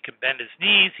athletic. He can bend his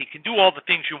knees. He can do all the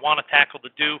things you want a tackle to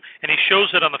do, and he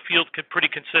shows it on the field pretty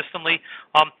consistently.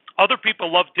 Other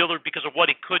people love Dillard because of what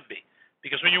he could be.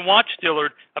 Because when you watch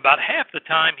Dillard, about half the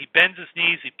time he bends his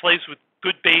knees, he plays with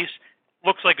good base,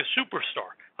 looks like a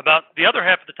superstar. About the other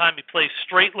half of the time he plays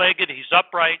straight-legged, he's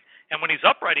upright, and when he's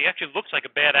upright, he actually looks like a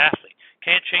bad athlete.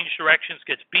 Can't change directions,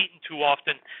 gets beaten too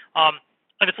often.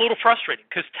 And it's a little frustrating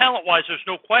because talent-wise, there's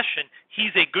no question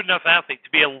he's a good enough athlete to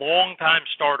be a long-time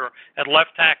starter at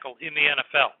left tackle in the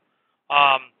NFL.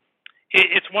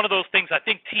 It's one of those things. I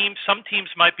think some teams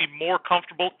might be more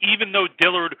comfortable, even though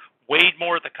Dillard weighed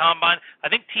more at the combine. I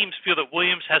think teams feel that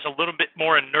Williams has a little bit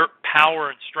more inert power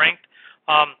and strength.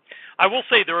 I will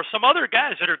say there are some other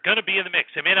guys that are going to be in the mix.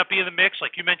 They may not be in the mix,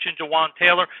 like you mentioned, Jawan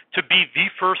Taylor, to be the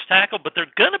first tackle, but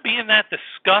they're going to be in that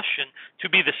discussion to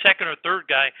be the second or third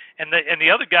guy. And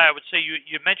the other guy, I would say,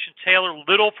 you mentioned Taylor,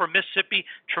 Little from Mississippi,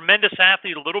 tremendous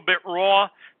athlete, a little bit raw.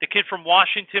 The kid from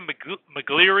Washington,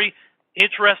 McGleary,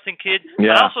 interesting kid.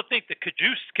 Yeah. I also think the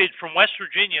Cajuste kid from West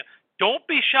Virginia, don't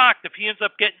be shocked if he ends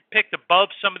up getting picked above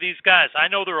some of these guys. I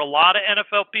know there are a lot of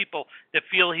NFL people that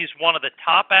feel he's one of the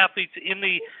top athletes in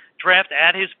the draft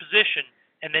at his position,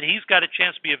 and that he's got a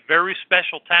chance to be a very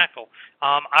special tackle.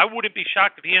 I wouldn't be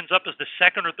shocked if he ends up as the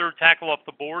second or third tackle off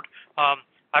the board.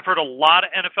 I've heard a lot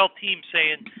of NFL teams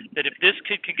saying that if this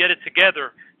kid can get it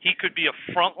together, he could be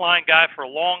a frontline guy for a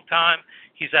long time.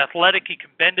 He's athletic. He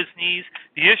can bend his knees.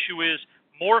 The issue is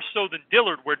more so than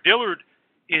Dillard, where Dillard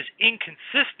is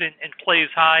inconsistent and plays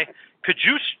high.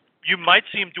 Cajuste, you might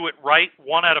see him do it right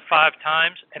 1 out of 5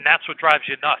 times, and that's what drives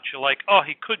you nuts. You're like, oh,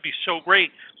 he could be so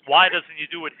great. Why doesn't he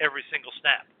do it every single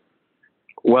snap?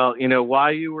 Well,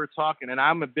 while you were talking, and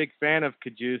I'm a big fan of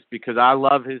Cajuste because I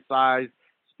love his size,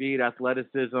 speed,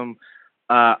 athleticism.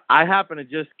 I happen to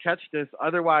just catch this.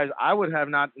 Otherwise, I would have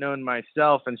not known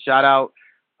myself. And shout out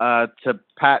to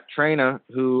Pat Traina,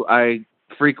 who I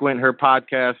frequent her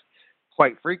podcast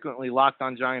quite frequently, Locked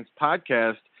on Giants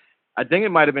podcast. I think it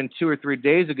might have been 2 or 3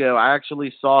 days ago. I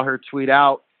actually saw her tweet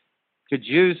out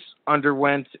Cajuste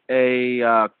underwent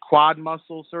a quad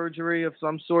muscle surgery of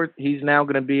some sort. He's now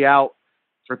going to be out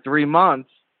for 3 months.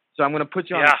 So I'm going to put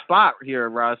you on the spot here,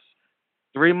 Russ.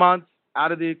 3 months,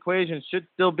 out of the equation, should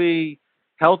still be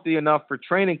healthy enough for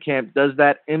training camp. Does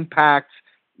that impact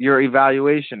your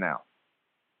evaluation now?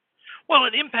 Well,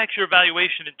 it impacts your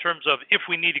evaluation in terms of if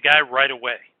we need a guy right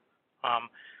away.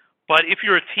 But if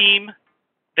you're a team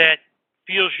that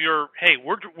feels you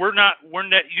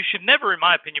should never, in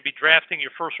my opinion, be drafting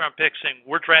your first-round picks saying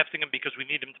we're drafting him because we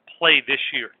need him to play this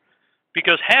year.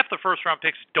 Because half the first-round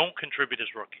picks don't contribute as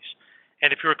rookies.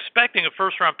 And if you're expecting a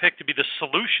first-round pick to be the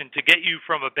solution to get you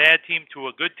from a bad team to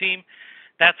a good team,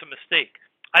 that's a mistake.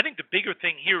 I think the bigger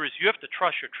thing here is you have to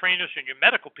trust your trainers and your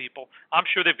medical people. I'm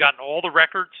sure they've gotten all the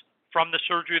records from the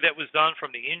surgery that was done,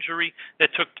 from the injury that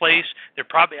took place.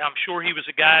 I'm sure he was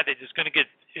a guy that is going to get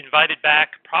invited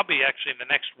back probably actually in the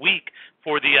next week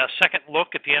for the second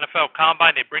look at the NFL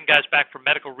Combine. They bring guys back for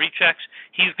medical rechecks.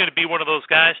 He's going to be one of those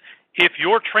guys. If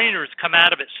your trainers come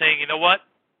out of it saying, you know what,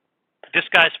 this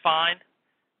guy's fine,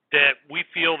 that we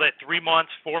feel that 3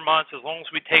 months, 4 months, as long as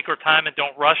we take our time and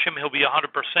don't rush him, he'll be 100%.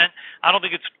 I don't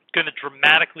think it's going to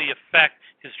dramatically affect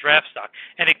his draft stock.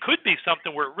 And it could be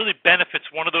something where it really benefits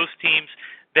one of those teams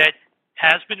that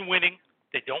has been winning.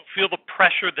 They don't feel the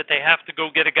pressure that they have to go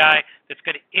get a guy that's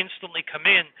going to instantly come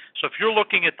in. So if you're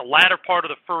looking at the latter part of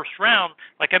the first round,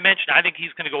 like I mentioned, I think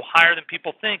he's going to go higher than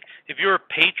people think. If you're a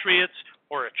Patriots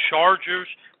or a Chargers,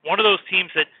 one of those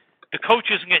teams that the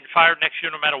coach isn't getting fired next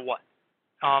year no matter what.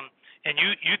 And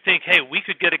you think, hey, we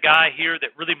could get a guy here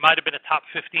that really might have been a top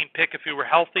 15 pick if he were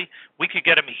healthy. We could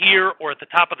get him here or at the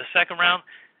top of the second round.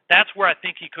 That's where I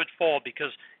think he could fall,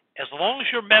 because as long as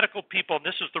your medical people, and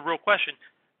this is the real question,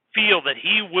 feel that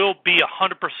he will be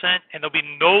 100% and there'll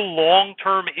be no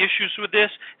long-term issues with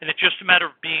this, and it's just a matter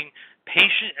of being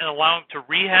patient and allowing him to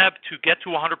rehab to get to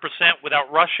 100%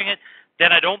 without rushing it,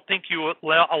 then I don't think you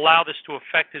allow this to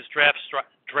affect his draft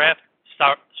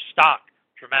stock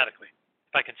dramatically,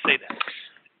 if I can say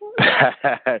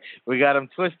that. We got him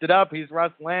twisted up. He's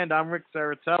Russ Lande. I'm Rick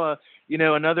Saratella.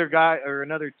 Another guy or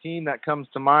another team that comes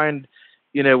to mind,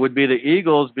 would be the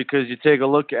Eagles, because you take a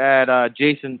look at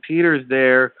Jason Peters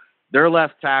there, their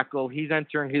left tackle. He's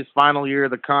entering his final year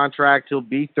of the contract. He'll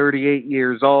be 38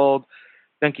 years old.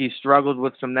 I think he struggled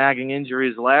with some nagging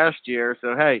injuries last year.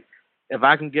 So, hey, if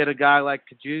I can get a guy like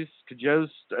Kajus,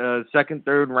 second,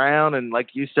 third round, and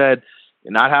like you said,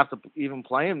 not have to even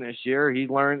play him this year. He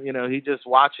learned, he just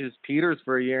watches Peters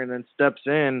for a year and then steps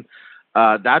in.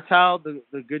 That's how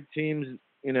the good teams,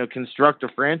 construct a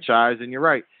franchise. And you're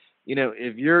right.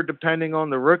 If you're depending on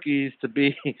the rookies to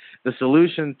be the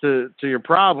solution to your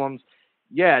problems,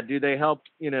 yeah, do they help,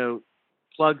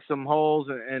 plug some holes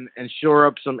and shore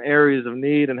up some areas of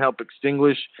need and help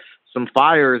extinguish some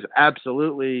fires?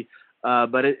 Absolutely.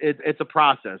 But it's a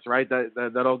process, right?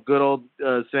 That old good old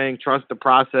saying, trust the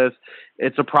process.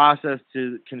 It's a process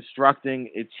to constructing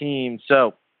a team.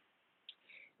 So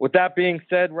with that being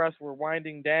said, Russ, we're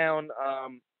winding down.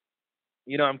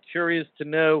 I'm curious to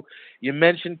know, you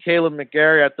mentioned Caleb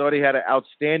McGarry. I thought he had an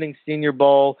outstanding Senior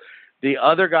Bowl. The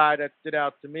other guy that stood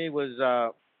out to me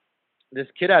was this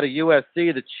kid out of USC,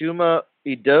 the Chuma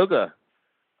Edoga.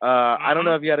 I don't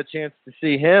know if you had a chance to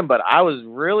see him, but I was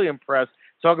really impressed.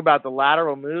 Talk about the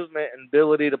lateral movement and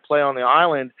ability to play on the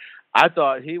island. I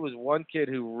thought he was one kid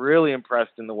who really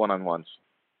impressed in the one-on-ones.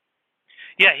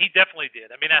 Yeah, he definitely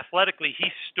did. I mean, athletically,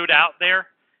 he stood out there,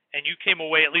 and you came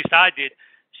away, at least I did,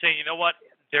 saying, you know what,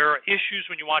 there are issues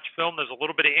when you watch film. There's a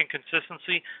little bit of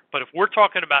inconsistency. But if we're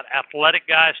talking about athletic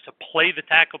guys to play the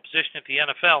tackle position at the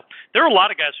NFL, there are a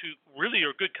lot of guys who really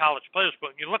are good college players,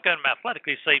 but when you look at them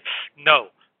athletically, you say, no.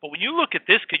 But when you look at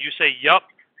this kid, you say, yup,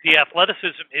 the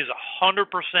athleticism is 100%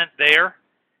 there.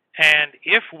 And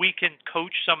if we can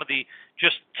coach some of the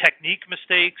just technique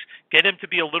mistakes, get him to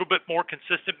be a little bit more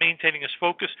consistent maintaining his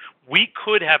focus, we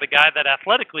could have a guy that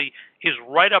athletically is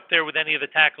right up there with any of the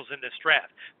tackles in this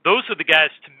draft. Those are the guys,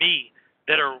 to me,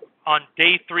 that are on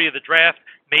day 3 of the draft,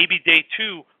 maybe day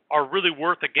 2, are really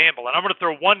worth a gamble. And I'm going to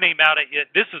throw one name out at you.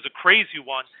 This is a crazy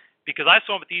one, because I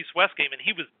saw him at the East-West game, and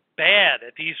he was bad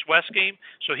at the East-West game,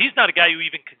 so he's not a guy you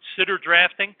even consider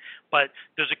drafting. But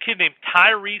there's a kid named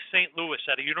Tyree St. Louis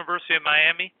out of University of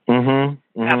Miami.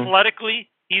 Athletically,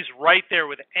 he's right there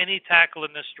with any tackle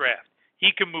in this draft.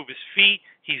 He can move his feet.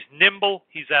 He's nimble.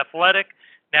 He's athletic.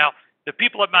 Now, the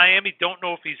people at Miami don't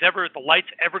know if the light's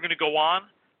ever going to go on,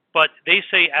 but they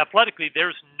say athletically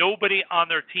there's nobody on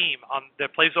their team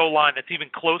that plays O-line that's even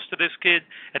close to this kid.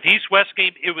 At the East-West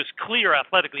game, it was clear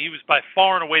athletically. He was by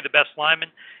far and away the best lineman.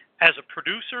 As a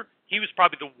producer, he was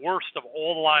probably the worst of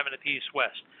all the linemen at the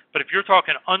East-West. But if you're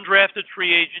talking undrafted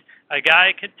free agent, a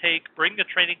guy can bring the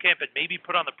training camp and maybe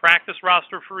put on the practice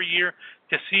roster for a year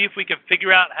to see if we can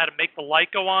figure out how to make the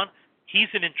light go on, he's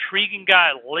an intriguing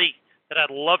guy late that I'd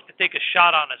love to take a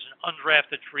shot on as an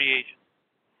undrafted free agent?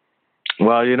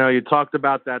 Well, you talked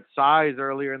about that size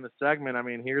earlier in the segment. I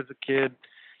mean, here's a kid,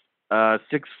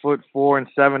 6'4"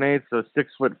 7/8", so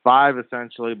 6'5"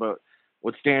 essentially. But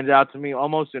what stands out to me,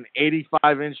 almost an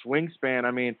 85-inch wingspan.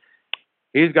 I mean,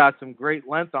 he's got some great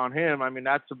length on him. I mean,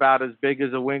 that's about as big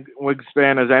as a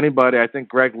wingspan as anybody. I think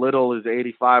Greg Little is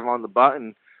 85 on the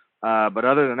button. But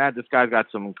other than that, this guy's got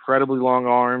some incredibly long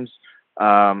arms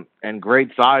and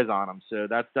great size on him. So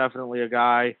that's definitely a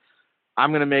guy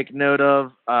I'm going to make note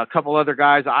of. A couple other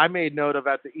guys I made note of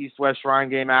at the East-West Shrine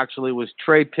game actually was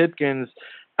Trey Pipkins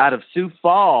out of Sioux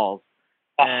Falls.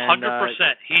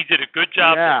 100%. He did a good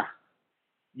job. Yeah.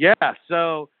 Yeah.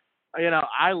 So,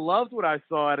 I loved what I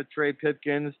saw out of Trey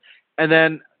Pipkins. And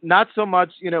then not so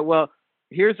much,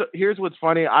 here's what's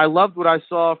funny. I loved what I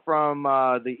saw from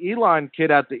the Elon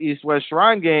kid at the East-West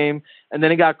Shrine game, and then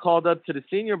he got called up to the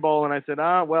Senior Bowl, and I said,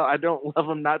 well, I don't love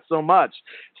him not so much.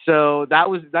 So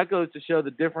that goes to show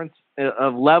the difference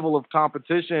of level of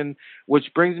competition,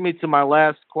 which brings me to my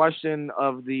last question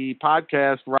of the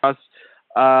podcast, Russ.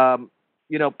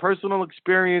 Personal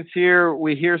experience here,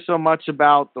 we hear so much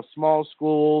about the small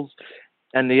schools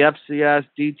and the FCS,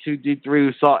 D2, D3.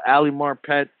 We saw Ali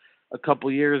Marpet a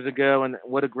couple years ago, and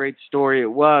what a great story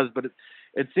it was. But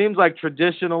it seems like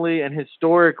traditionally and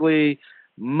historically,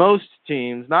 most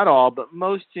teams, not all, but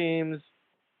most teams,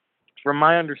 from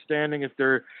my understanding, if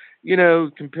they're,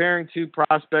 comparing two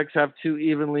prospects, have two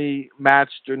evenly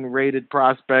matched and rated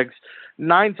prospects,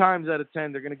 9 times out of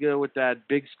 10, they're going to go with that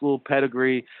big school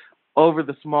pedigree over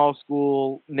the small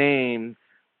school name.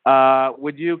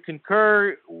 Would you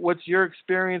concur? What's your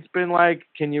experience been like?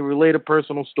 Can you relate a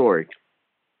personal story?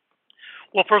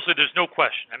 Well, firstly, there's no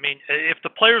question. I mean, if the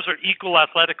players are equal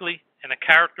athletically and the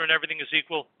character and everything is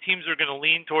equal, teams are going to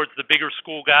lean towards the bigger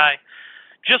school guy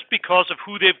just because of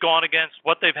who they've gone against,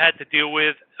 what they've had to deal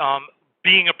with,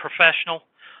 being a professional.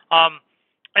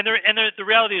 And the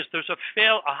reality is there's a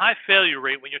high failure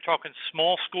rate when you're talking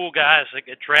small school guys that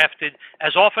get drafted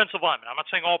as offensive linemen. I'm not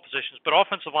saying all positions, but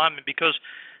offensive linemen, because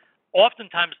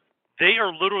oftentimes they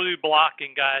are literally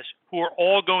blocking guys who are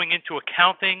all going into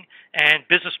accounting and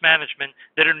business management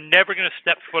that are never going to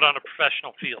step foot on a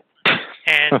professional field.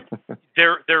 And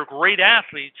they're great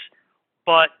athletes,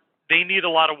 but they need a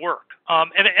lot of work.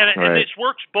 And it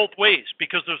works both ways,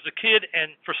 because there's a kid,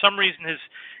 and for some reason his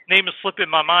name is slipping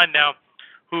my mind now,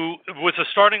 who was a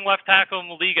starting left tackle in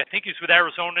the league. I think he's with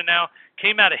Arizona now.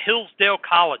 Came out of Hillsdale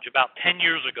College about 10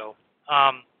 years ago.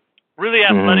 Really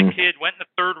athletic kid, went in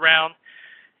the 3rd round.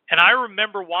 And I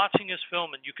remember watching his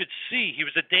film, and you could see he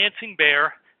was a dancing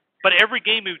bear, but every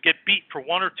game he would get beat for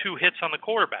 1 or 2 hits on the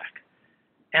quarterback.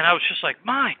 And I was just like,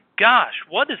 my gosh,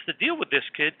 what is the deal with this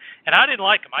kid? And I didn't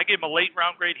like him. I gave him a late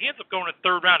round grade. He ends up going in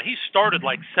 3rd round. He started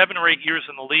like 7 or 8 years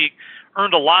in the league,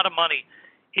 earned a lot of money.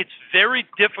 It's very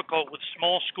difficult with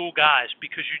small school guys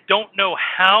because you don't know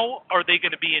how are they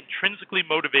going to be intrinsically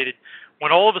motivated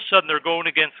when all of a sudden they're going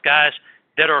against guys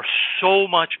that are so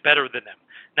much better than them.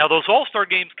 Now, those all-star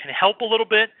games can help a little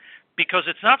bit because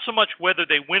it's not so much whether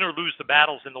they win or lose the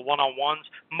battles in the one-on-ones.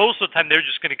 Most of the time they're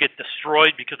just going to get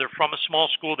destroyed because they're from a small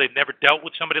school. They've never dealt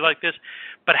with somebody like this.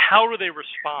 But how do they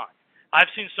respond? I've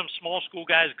seen some small school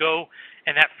guys go,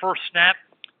 and that first snap,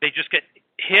 they just get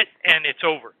hit and it's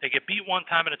over. They get beat one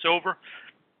time and it's over.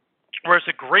 Whereas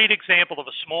a great example of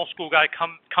a small school guy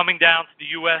coming down to the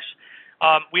U.S.,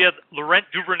 we had Laurent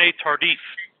Duvernay-Tardif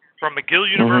from McGill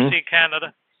University in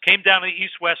Canada, came down to the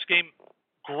East-West game,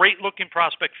 great-looking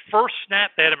prospect. First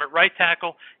snap, they had him at right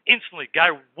tackle. Instantly, guy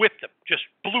whipped him, just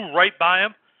blew right by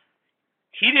him.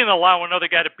 He didn't allow another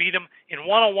guy to beat him in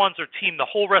one-on-ones or team the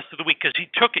whole rest of the week because he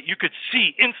took it. You could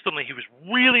see instantly he was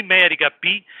really mad he got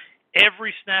beat.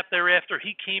 Every snap thereafter,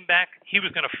 he came back. He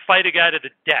was going to fight a guy to the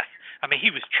death. I mean,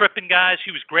 he was tripping guys.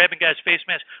 He was grabbing guys' face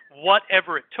masks,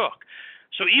 whatever it took.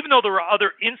 So even though there were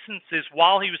other instances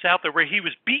while he was out there where he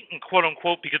was beaten,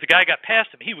 quote-unquote, because the guy got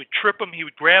past him, he would trip him, he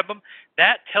would grab him.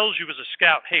 That tells you as a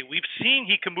scout, hey, we've seen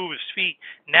he can move his feet.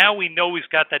 Now we know he's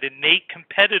got that innate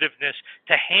competitiveness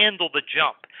to handle the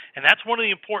jump. And that's one of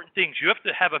the important things. You have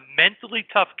to have a mentally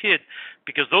tough kid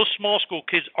because those small school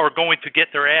kids are going to get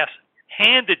their ass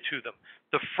handed to them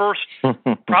the first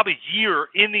probably year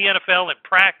in the NFL and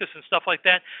practice and stuff like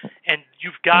that. And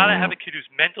you've got to have a kid who's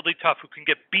mentally tough, who can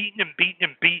get beaten and beaten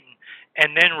and beaten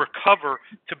and then recover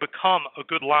to become a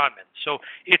good lineman. So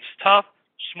it's tough.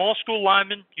 Small school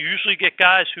linemen, you usually get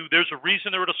guys who there's a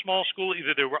reason they're at a small school.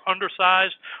 Either they were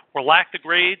undersized or lacked the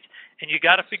grades. And you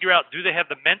got to figure out, do they have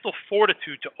the mental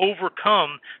fortitude to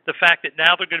overcome the fact that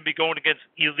now they're going to be going against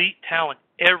elite talent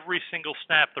every single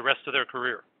snap the rest of their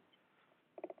career?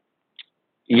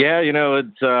 Yeah,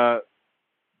 it's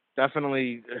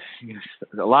definitely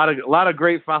a lot of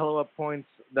great follow-up points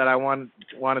that I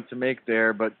wanted to make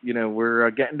there. But,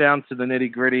 we're getting down to the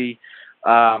nitty-gritty.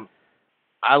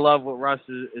 I love what Russ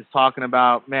is talking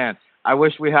about. Man, I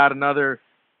wish we had another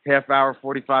half hour,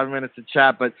 45 minutes to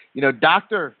chat. But,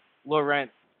 Dr.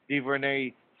 Laurent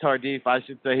Duvernay-Tardif, I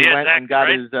should say, he went and got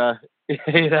his the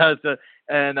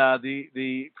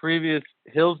previous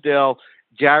Hillsdale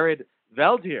Jared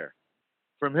Veldier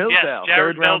from Hillsdale,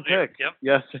 third-round pick. Yep.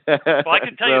 Yes. Well, I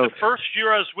can tell you the first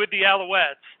year I was with the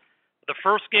Alouettes, the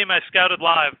first game I scouted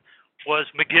live was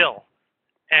McGill.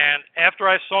 And after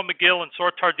I saw McGill and saw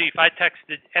Tardif, I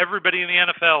texted everybody in the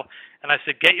NFL, and I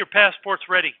said, get your passports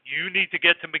ready. You need to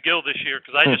get to McGill this year,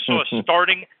 because I just saw a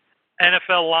starting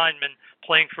NFL lineman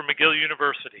playing for McGill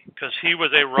University, because he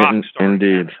was a rock star.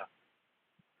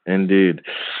 Indeed.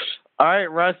 All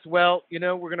right, Russ. Well,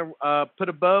 we're going to put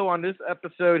a bow on this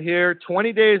episode here.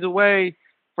 20 days away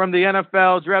from the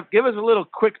NFL draft. Give us a little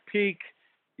quick peek,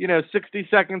 60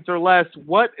 seconds or less,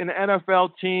 what an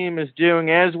NFL team is doing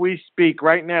as we speak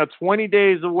right now, 20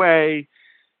 days away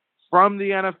from the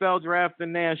NFL draft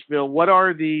in Nashville. What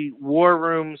are the war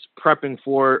rooms prepping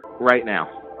for right now?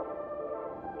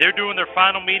 They're doing their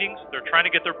final meetings. They're trying to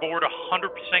get their board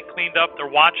 100% cleaned up. They're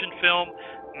watching film,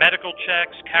 medical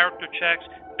checks, character checks.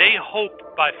 They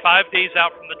hope by 5 days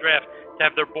out from the draft to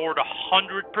have their board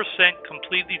 100%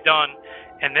 completely done,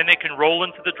 and then they can roll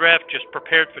into the draft just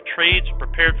prepared for trades,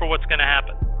 prepared for what's going to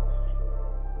happen.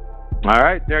 All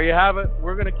right, there you have it.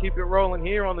 We're going to keep it rolling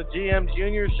here on the GM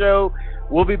Junior Show.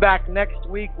 We'll be back next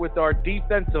week with our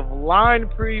defensive line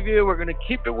preview. We're going to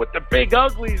keep it with the big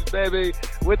uglies, baby,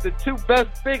 with the two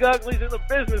best big uglies in the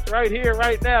business right here,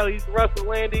 right now. He's Russ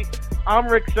Lande. I'm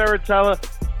Rick Saratella.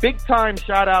 Big time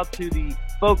shout out to the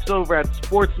folks over at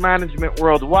Sports Management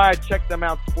Worldwide. Check them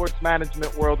out,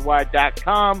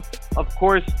 sportsmanagementworldwide.com. Of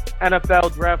course,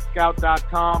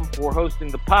 NFLDraftScout.com for hosting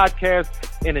the podcast.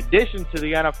 In addition to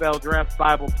the NFL Draft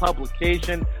Bible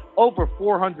publication, over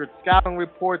 400 scouting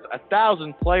reports,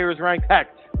 1,000 players ranked. Heck,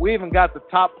 we even got the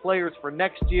top players for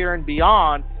next year and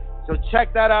beyond. So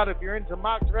check that out if you're into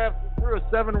mock drafts. We threw a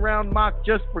 7-round mock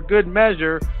just for good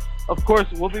measure. Of course,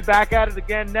 we'll be back at it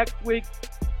again next week.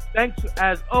 Thanks,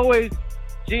 as always,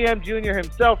 GM Junior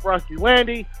himself, Rusty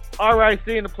Lande, RIC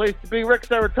in the place to be, Rick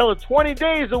Saratella, 20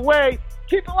 days away.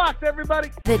 Keep it locked, everybody.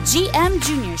 The GM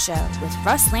Junior Show with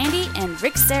Russ Lande and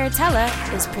Rick Saratella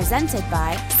is presented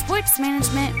by Sports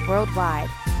Management Worldwide,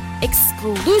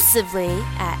 exclusively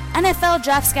at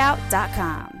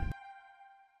NFLDraftScout.com.